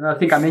is. And I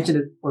think I mentioned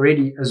it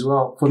already as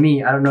well. For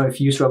me, I don't know if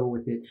you struggle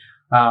with it,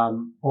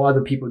 or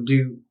other people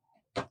do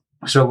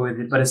struggle with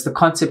it, but it's the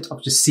concept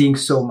of just seeing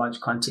so much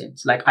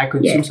content. Like I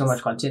consume so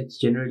much content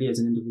generally as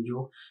an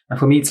individual. And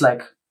for me, it's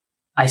like,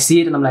 I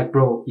see it and I'm like,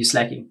 bro, you're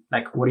slacking.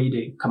 Like, what are you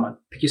doing? Come on,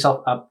 pick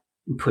yourself up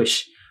and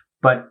push.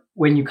 But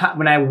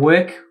when I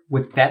work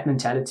with that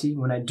mentality,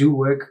 when I do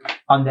work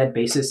on that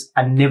basis,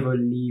 I never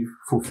leave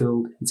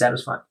fulfilled and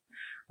satisfied.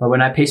 But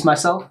when I pace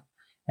myself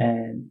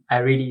and I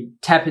really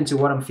tap into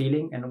what I'm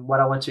feeling and what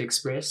I want to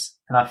express,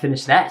 and I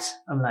finish that,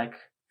 I'm like,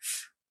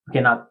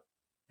 okay, now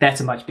that's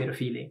a much better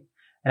feeling.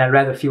 And I'd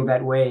rather feel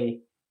that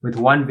way with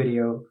one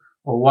video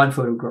or one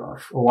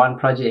photograph or one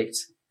project,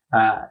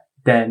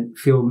 than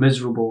feel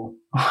miserable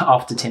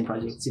after 10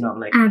 projects,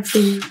 like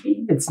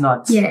absolutely. It's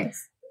not,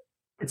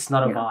 it's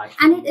not a vibe.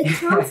 And it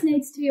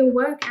translates to your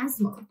work as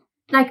well.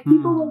 Like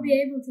people will be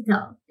able to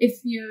tell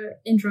if you're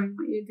enjoying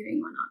what you're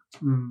doing or not.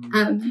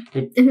 I don't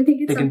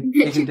think it's something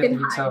that you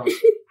can hide.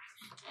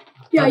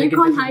 You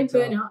can't hide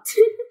burnout.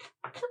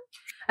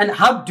 And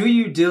how do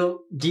you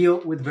deal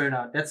with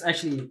burnout? That's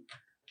actually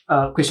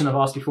a question I've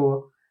asked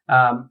before.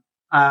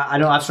 I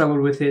know I've struggled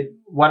with it.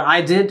 What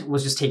I did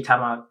was just take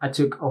time out. I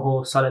took a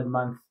whole solid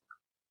month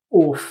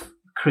off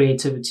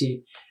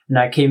creativity, and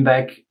I came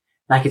back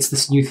like it's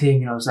this new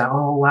thing. And I was like,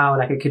 oh wow,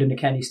 like a kid in a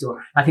candy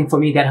store. I think for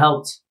me that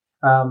helped,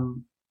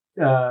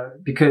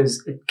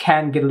 because it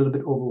can get a little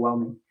bit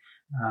overwhelming.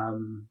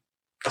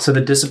 So the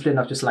discipline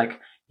of just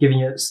like giving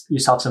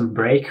yourself some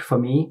break for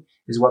me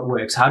is what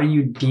works. How do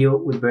you deal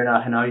with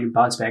burnout and how do you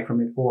bounce back from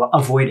it or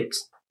avoid it?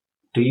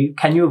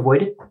 Can you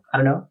avoid it? I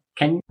don't know.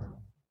 Can you?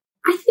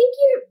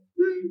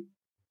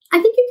 I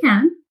think you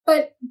can,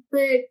 but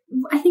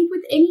I think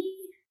with any,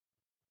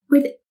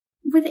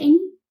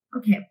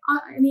 okay,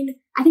 I mean,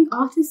 I think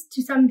artists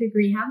to some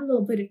degree have a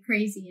little bit of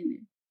crazy in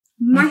it.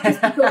 Might just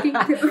be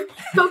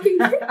talking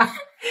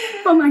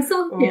for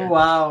myself here. Oh,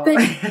 wow. But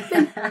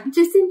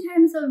just in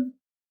terms of,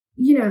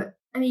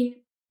 I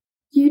mean,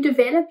 you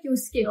develop your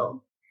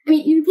skill. I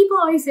mean, people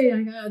always say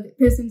like, oh, the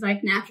person's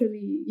like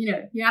naturally, you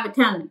have a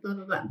talent, blah,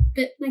 blah, blah.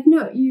 But like,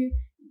 no, you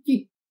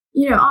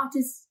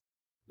artists,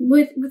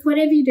 with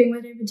whatever you're doing,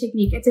 whatever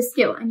technique, it's a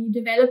skill and you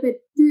develop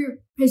it through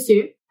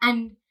pursuit.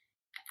 And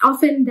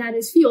often that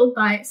is fueled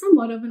by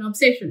somewhat of an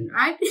obsession,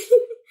 right?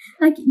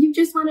 Like you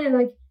just want to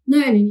like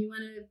learn and you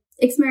want to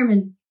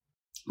experiment,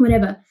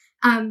 whatever.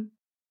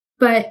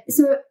 But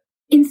so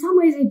in some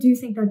ways I do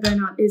think that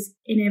burnout is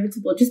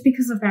inevitable just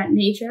because of that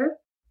nature,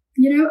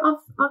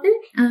 of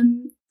it.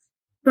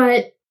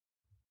 But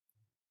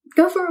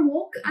go for a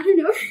walk. I don't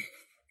know.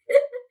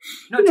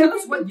 No, tell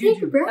us what you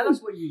do. Tell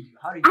us what you do.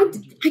 How do you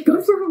do? I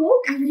go for a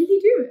walk. I really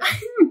do. I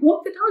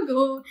walk the dog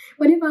or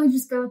whatever. I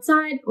just go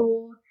outside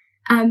or,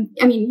 I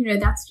mean,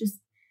 that's just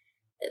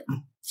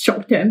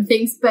short-term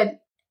things.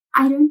 But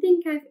I don't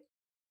think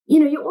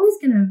you're always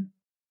going to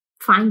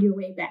find your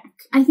way back.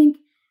 I think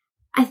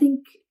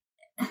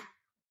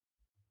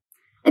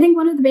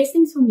one of the best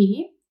things for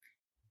me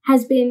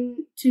has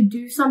been to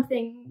do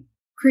something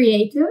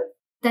creative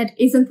that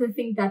isn't the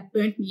thing that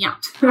burnt me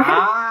out.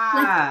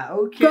 Right?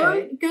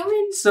 Okay. Go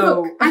and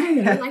cook.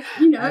 I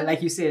don't know,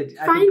 like you said,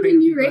 find a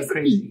new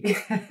recipe.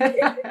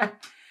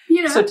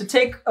 So to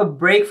take a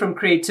break from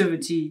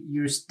creativity,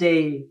 you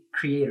stay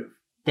creative.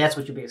 That's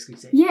what you're basically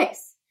saying.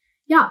 Yes.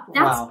 Yeah.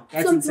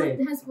 That's insane.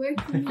 What has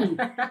worked for me.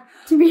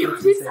 To be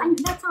honest,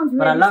 that sounds really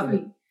But I love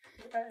it.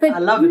 But I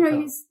love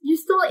it. You're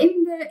still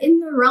in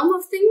the realm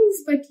of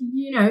things, but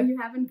you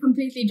haven't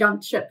completely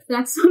jumped ship.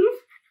 That's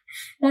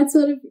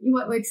sort of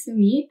what works for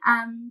me.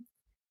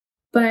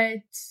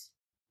 But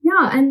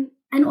yeah, and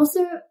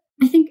also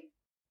I think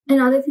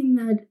another thing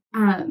that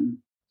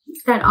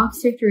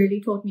architecture really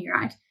taught me,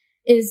 right,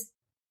 is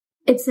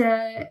it's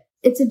a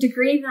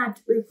degree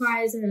that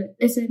requires a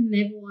certain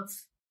level of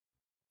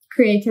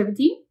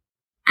creativity,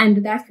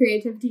 and that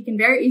creativity can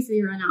very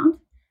easily run out.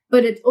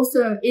 But it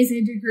also is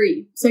a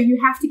degree, so you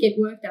have to get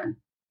work done,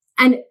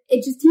 and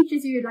it just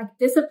teaches you like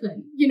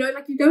discipline.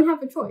 Like you don't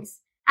have a choice.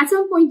 At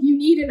some point, you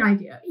need an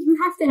idea. You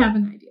have to have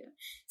an idea.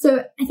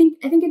 So I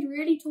think it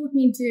really taught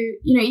me to,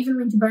 even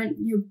when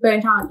you're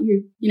burnt out,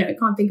 you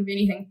can't think of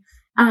anything.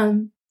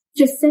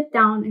 Just sit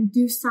down and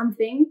do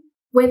something,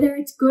 whether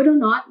it's good or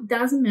not,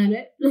 doesn't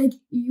matter. Like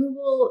you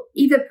will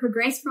either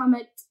progress from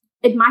it.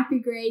 It might be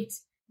great.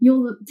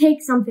 You'll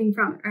take something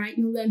from it, right?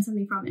 You'll learn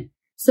something from it.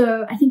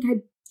 So I think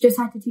I just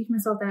had to teach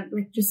myself that,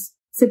 like, just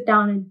sit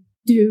down and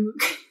do,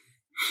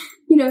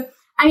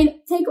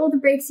 take all the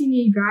breaks you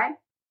need, right?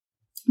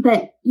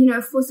 But,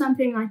 for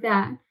something like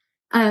that,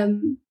 I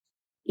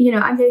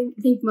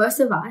think most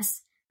of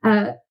us,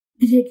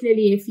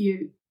 particularly if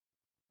you,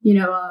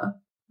 are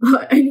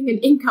earning an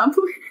income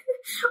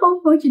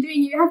or what you're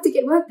doing, you have to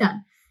get work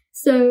done.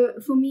 So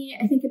for me,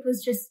 I think it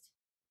was just,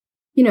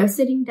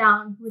 sitting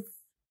down with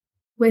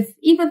with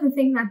either the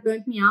thing that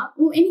burnt me out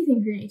or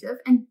anything creative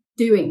and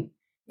doing.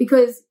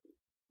 Because,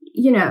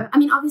 I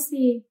mean,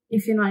 obviously,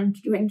 if you're not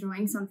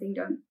enjoying something,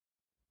 don't,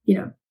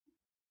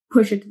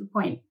 push it to the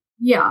point.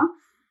 Yeah.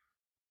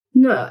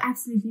 No,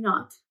 absolutely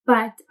not.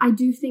 But I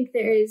do think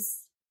there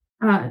is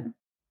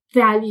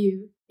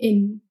value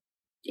in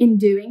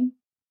doing,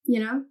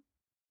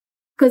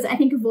 because I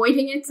think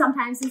avoiding it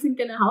sometimes isn't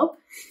going to help.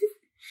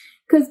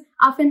 Because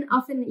often,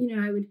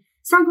 I would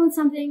struggle with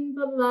something,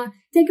 blah, blah, blah,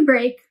 take a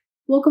break,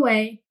 walk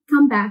away,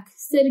 come back,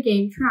 sit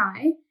again,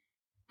 try,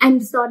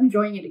 and start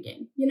enjoying it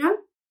again,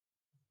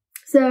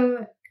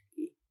 So,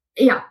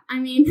 yeah, I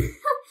mean,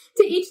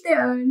 to each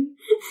their own.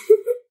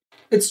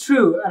 It's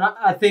true. And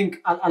I think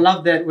I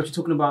love that what you're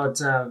talking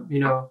about,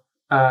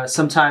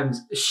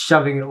 sometimes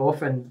shoving it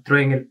off and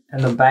throwing it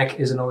in the back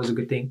isn't always a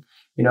good thing,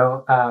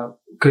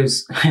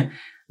 because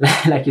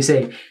like you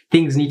say,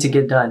 things need to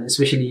get done,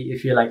 especially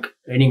if you're like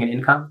earning an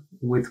income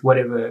with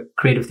whatever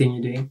creative thing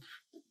you're doing.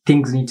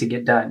 Things need to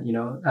get done,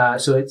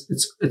 so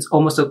it's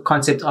almost a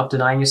concept of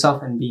denying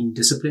yourself and being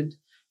disciplined.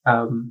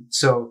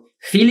 So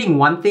feeling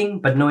one thing,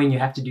 but knowing you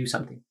have to do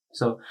something.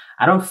 So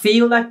I don't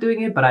feel like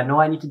doing it, but I know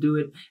I need to do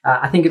it.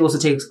 I think it also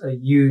takes a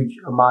huge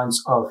amount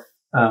of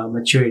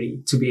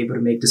maturity to be able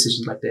to make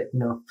decisions like that.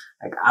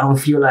 Like I don't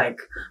feel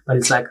like, but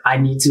it's like I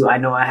need to, I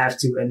know I have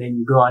to, and then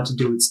you go on to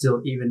do it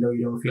still, even though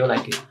you don't feel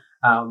like it.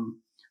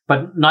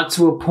 But not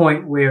to a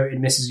point where it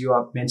messes you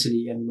up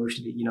mentally and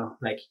emotionally,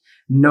 like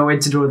know when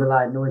to draw the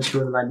line, know when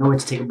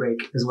to take a break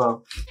as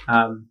well.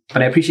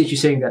 But I appreciate you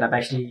saying that. I've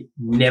actually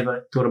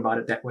never thought about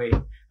it that way,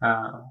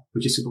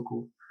 which is super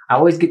cool. I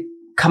always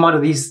come out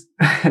of these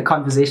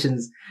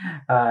conversations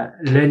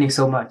learning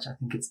so much. I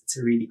think it's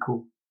really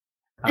cool.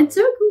 It's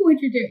so cool what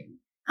you're doing,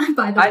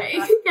 by the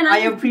way. I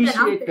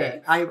appreciate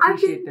that. I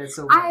appreciate that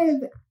so much.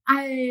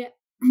 I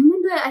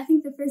remember, I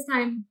think the first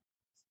time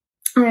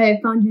I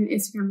found you on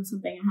Instagram or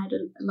something, I had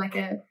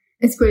a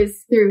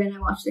squiz through and I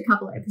watched a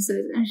couple of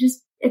episodes, and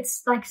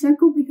it's like so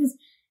cool because,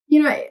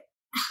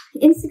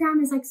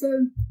 Instagram is like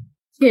so,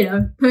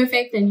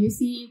 perfect, and you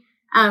see,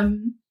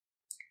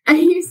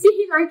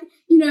 like,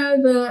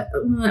 the,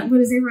 what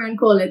does everyone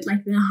call it?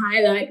 Like the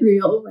highlight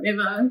reel or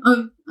whatever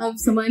of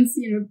someone's,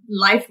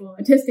 life or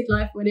artistic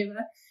life,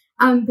 whatever.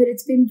 But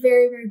it's been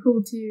very, very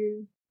cool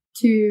to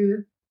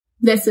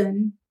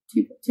listen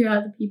to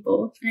other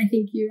people. And I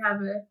think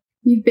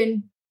you've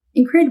been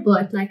incredible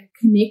at like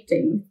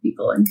connecting with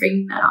people and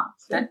bringing that out.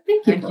 So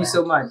thank you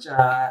so much.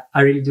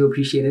 I really do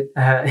appreciate it.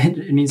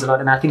 It means a lot.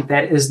 And I think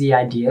that is the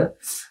idea,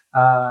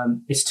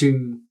 is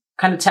to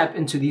kind of tap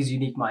into these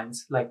unique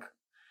minds. Like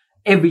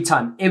every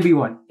time,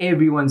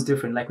 everyone's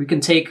different. Like we can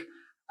take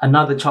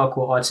another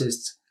charcoal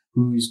artist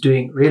who's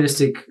doing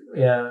realistic,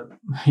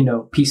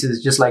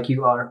 pieces just like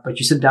you are, but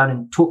you sit down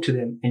and talk to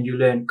them and you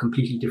learn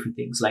completely different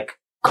things, which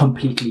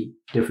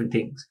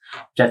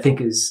I think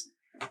is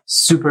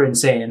super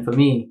insane. And for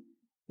me,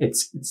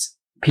 it's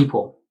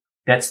people.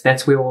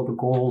 That's where all the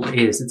gold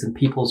is. It's in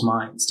people's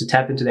minds, to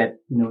tap into that,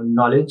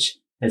 knowledge.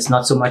 It's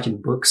not so much in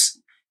books,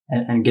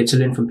 and get to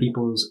learn from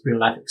people's real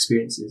life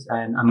experiences.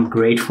 And I'm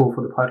grateful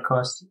for the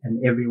podcast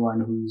and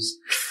everyone who's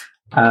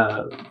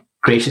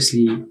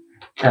graciously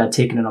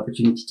taken an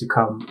opportunity to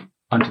come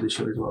onto the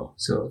show as well.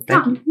 So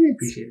thank you.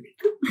 Appreciate it.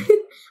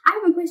 I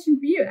have a question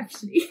for you,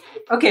 actually.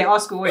 Okay,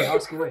 ask away.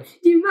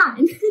 Do you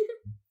mind?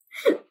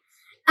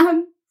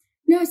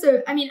 No,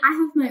 so, I mean, I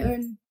have my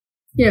own,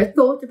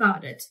 thought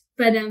about it.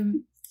 But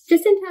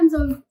just in terms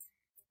of,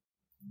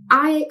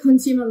 I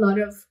consume a lot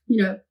of,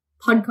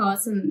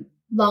 podcasts and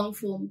long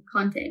form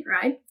content,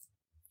 right?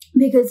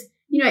 Because,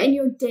 in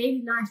your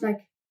daily life,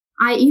 like,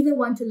 I either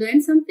want to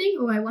learn something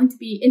or I want to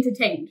be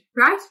entertained,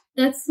 right?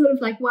 That's sort of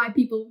like why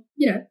people,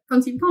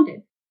 consume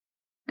content,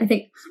 I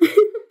think, for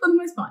the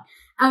most part.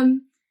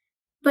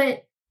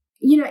 But,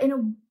 in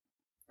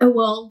a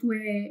world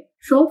where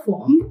short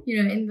form,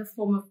 in the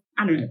form of,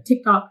 I don't know,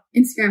 TikTok,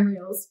 Instagram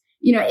Reels,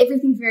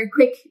 everything's very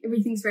quick,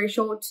 everything's very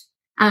short,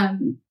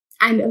 and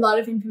a lot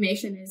of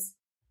information is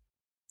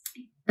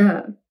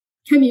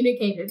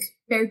communicated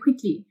very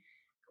quickly.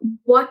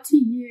 What to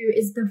you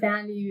is the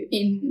value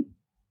in,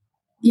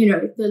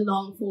 the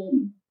long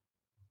form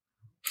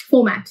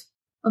format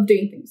of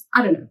doing things?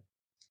 I don't know.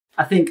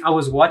 I think I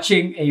was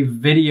watching a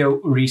video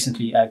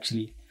recently,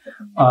 actually,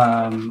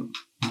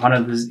 one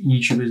of the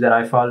YouTubers that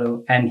I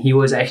follow, and he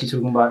was actually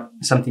talking about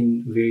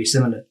something very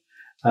similar.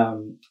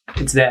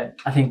 It's that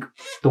I think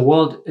the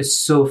world is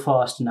so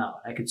fast now,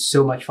 like it's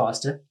so much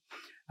faster,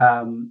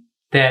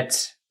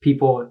 that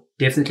people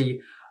definitely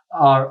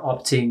are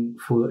opting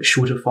for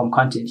shorter form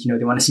content.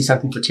 They want to see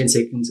something for 10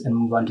 seconds and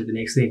move on to the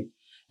next thing.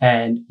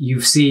 And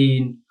you've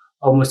seen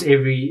almost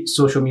every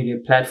social media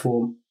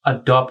platform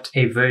adopt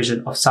a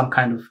version of some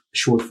kind of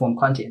short form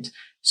content.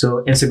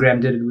 So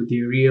Instagram did it with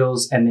their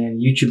reels, and then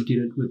YouTube did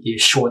it with their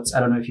shorts. I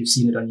don't know if you've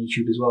seen it on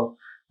YouTube as well,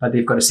 but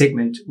they've got a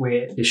segment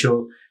where they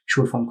show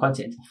short form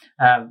content.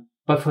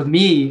 But for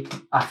me,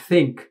 I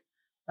think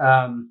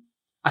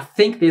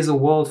there's a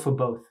world for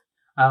both.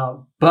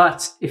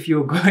 But if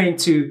you're going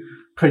to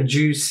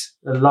produce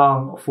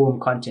long form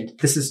content.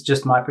 This is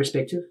just my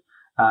perspective.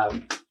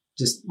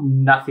 Just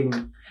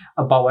nothing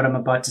about what I'm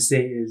about to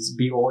say is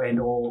be all end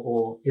all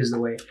or is the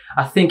way.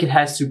 I think it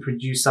has to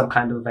produce some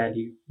kind of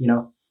value, you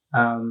know.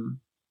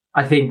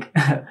 I think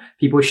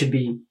people should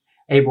be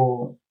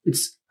able,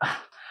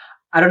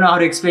 I don't know how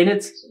to explain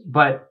it,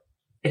 but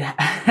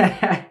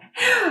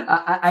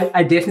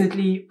I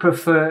definitely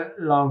prefer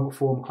long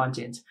form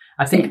content.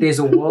 I think there's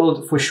a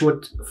world for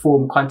short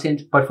form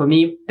content, but for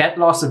me, that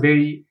lasts a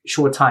very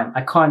short time.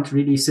 I can't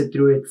really sit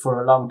through it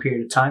for a long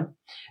period of time.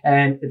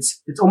 And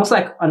it's almost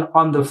like an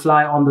on the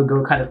fly, on the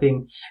go kind of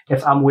thing.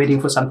 If I'm waiting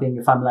for something,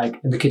 if I'm like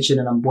in the kitchen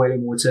and I'm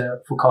boiling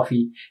water for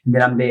coffee and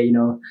then I'm there, you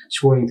know,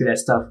 scrolling through that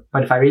stuff.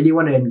 But if I really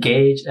want to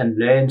engage and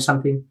learn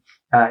something,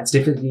 it's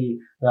definitely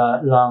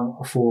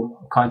long form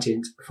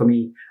content for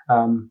me.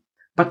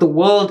 But the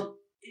world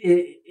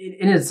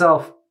in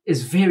itself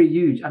is very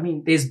huge. I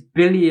mean, there's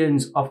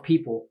billions of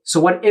people.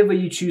 So whatever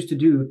you choose to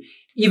do,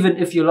 even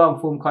if your long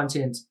form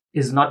content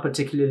is not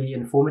particularly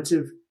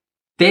informative,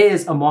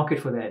 there's a market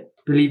for that,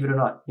 believe it or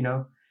not, you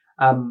know.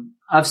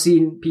 I've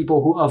seen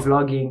people who are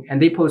vlogging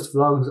and they post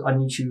vlogs on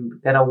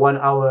YouTube that are 1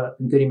 hour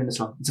and 30 minutes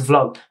long. It's a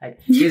vlog. Like,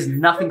 there's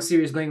nothing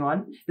serious going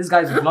on. This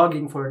guy's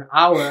vlogging for 1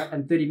 hour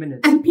and 30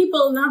 minutes. And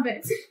people love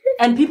it.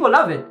 And people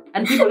love it.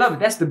 And people love it.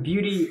 That's the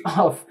beauty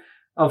of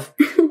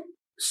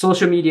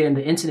social media and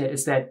the internet,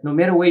 is that no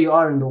matter where you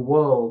are in the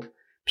world,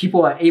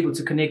 people are able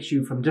to connect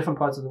you from different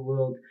parts of the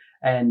world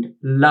and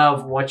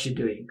love what you're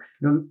doing,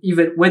 you know,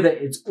 even whether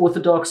it's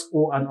orthodox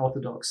or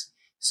unorthodox.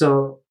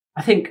 So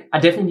I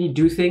definitely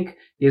do think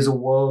there's a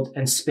world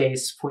and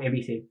space for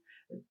everything.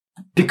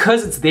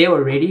 Because it's there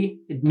already,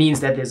 it means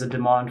that there's a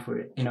demand for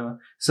it, you know.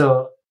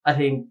 So I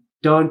think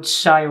don't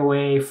shy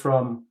away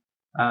from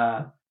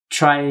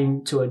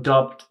trying to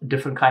adopt a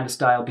different kind of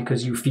style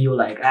because you feel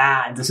like,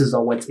 this is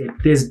what's it.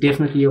 There's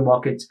definitely a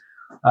market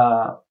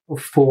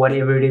for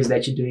whatever it is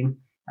that you're doing.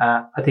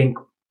 I think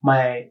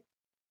my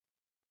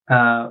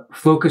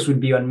focus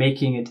would be on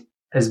making it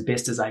as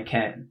best as I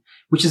can,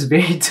 which is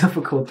very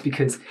difficult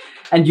because,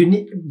 and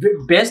unique,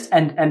 best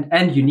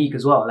and unique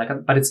as well. Like,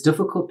 but it's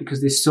difficult because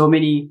there's so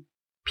many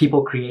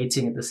people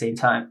creating at the same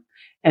time.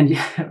 And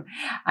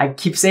I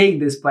keep saying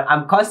this, but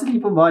I'm constantly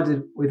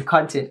bombarded with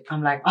content.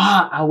 I'm like,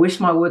 I wish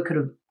my work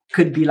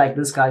could be like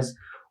this guy's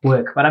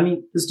work. But I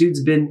mean, this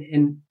dude's been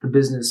in the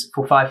business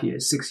for 5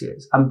 years, 6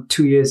 years. I'm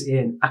 2 years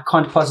in. I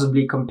can't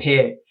possibly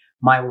compare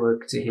my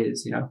work to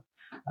his, you know.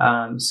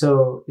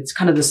 So it's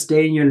kind of the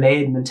stay in your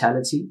lane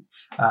mentality.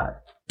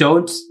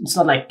 It's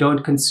not like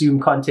don't consume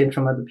content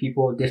from other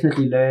people.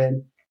 Definitely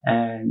learn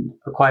and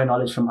acquire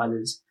knowledge from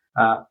others.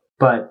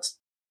 But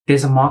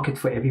there's a market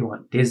for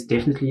everyone. There's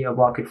definitely a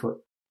market for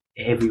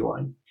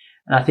everyone.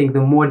 And I think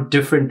the more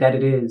different that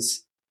it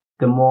is,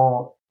 the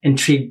more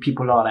intrigued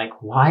people are. Like,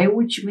 why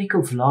would you make a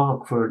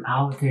vlog for 1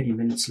 hour, 30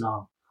 minutes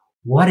long?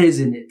 What is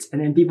in it?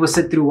 And then people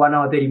sit through 1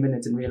 hour, 30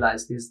 minutes and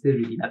realize there's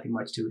really nothing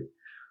much to it.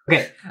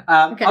 Okay.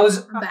 I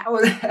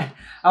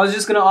was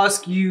just going to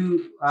ask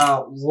you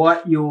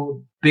what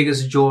your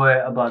biggest joy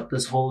about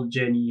this whole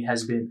journey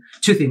has been.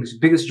 2 things: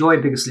 biggest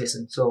joy, biggest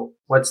lesson. So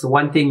what's the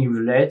one thing you've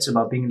learned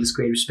about being in this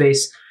creative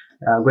space,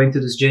 going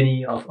through this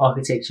journey of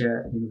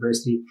architecture at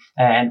university,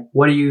 and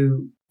what do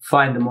you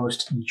find the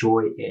most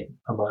joy in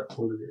about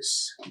all of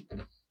this?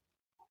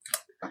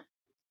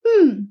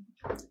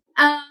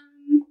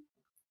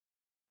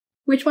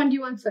 Which one do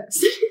you want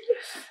first?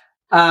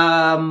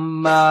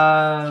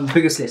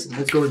 Biggest lesson.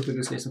 Let's go with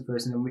biggest lesson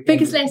first, and then we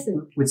biggest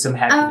lesson with some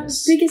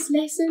happiness. Biggest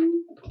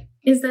lesson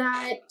is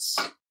that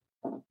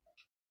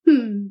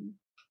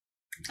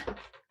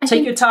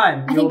Take your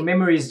time. Your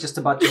memory is just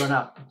about to run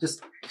out.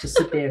 Just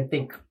sit there and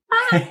think.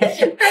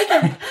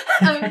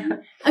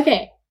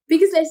 Okay.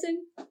 Biggest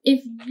lesson: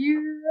 if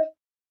you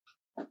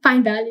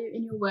find value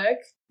in your work,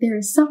 there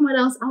is someone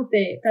else out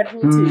there that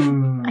will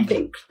too. I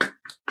think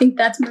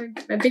that's my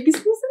biggest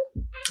lesson.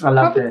 I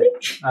love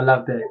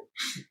that.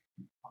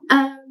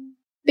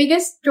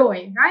 Biggest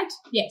joy, right?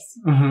 Yes.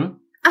 Mm-hmm.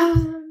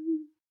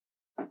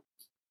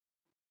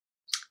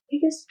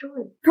 Biggest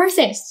joy.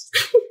 Process.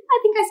 I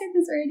think I said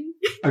this already.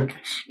 Okay.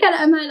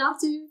 Am I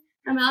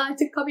allowed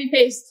to copy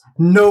paste?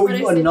 No,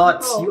 you are not.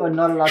 Before? You are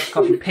not allowed to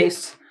copy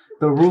paste.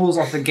 The rules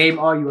of the game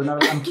are you are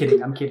not. I'm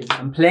kidding. I'm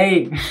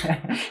playing.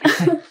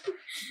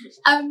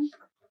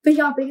 But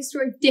yeah, biggest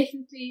joy,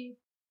 definitely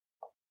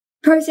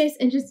process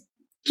and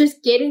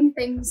just getting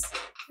things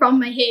from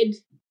my head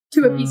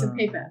to a piece of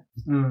paper.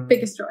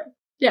 Biggest joy.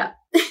 Yeah.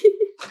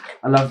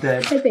 I love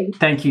that. I think.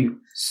 Thank you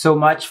so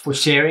much for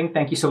sharing.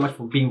 Thank you so much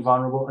for being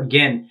vulnerable.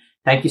 Again,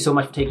 thank you so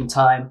much for taking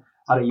time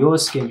out of your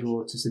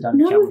schedule to sit down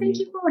and chat with me. Thank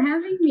you for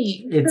having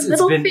me.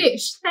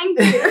 Fish. Thank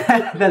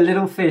you. The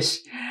little fish.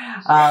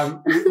 I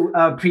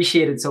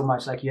appreciate it so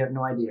much. Like, you have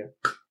no idea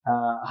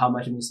how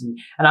much it means to me.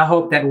 And I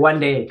hope that one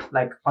day,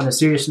 like, on a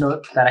serious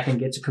note, that I can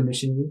get to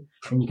commission you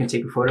and you can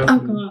take a photo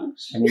of me.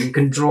 Gosh. And then you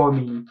can draw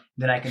me.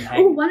 Then I can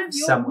hang one of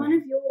your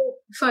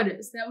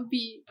photos. That would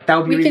be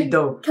really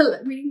dope.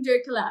 We can do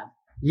a collab.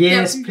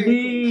 Yes, That'd be very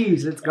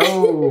please. Let's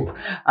go.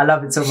 I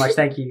love it so much.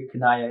 Thank you,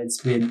 Inayah.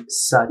 It's been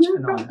such No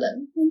an honor.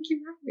 problem. Thank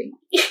you for having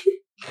me.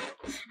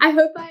 I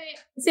hope I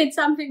said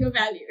something of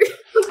value.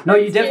 No,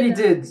 you definitely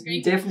did.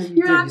 You definitely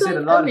You did. have You said a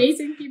like lot.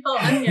 amazing people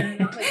on here,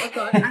 and I'm like, oh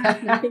god, I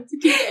have nothing to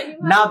teach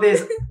anyone.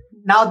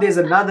 Now there's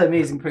another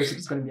amazing person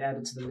who's going to be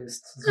added to the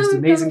list. It's just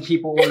amazing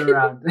people all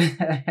around.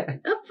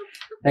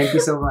 Thank you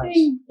so much.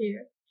 Thank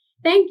you.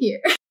 Thank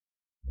you.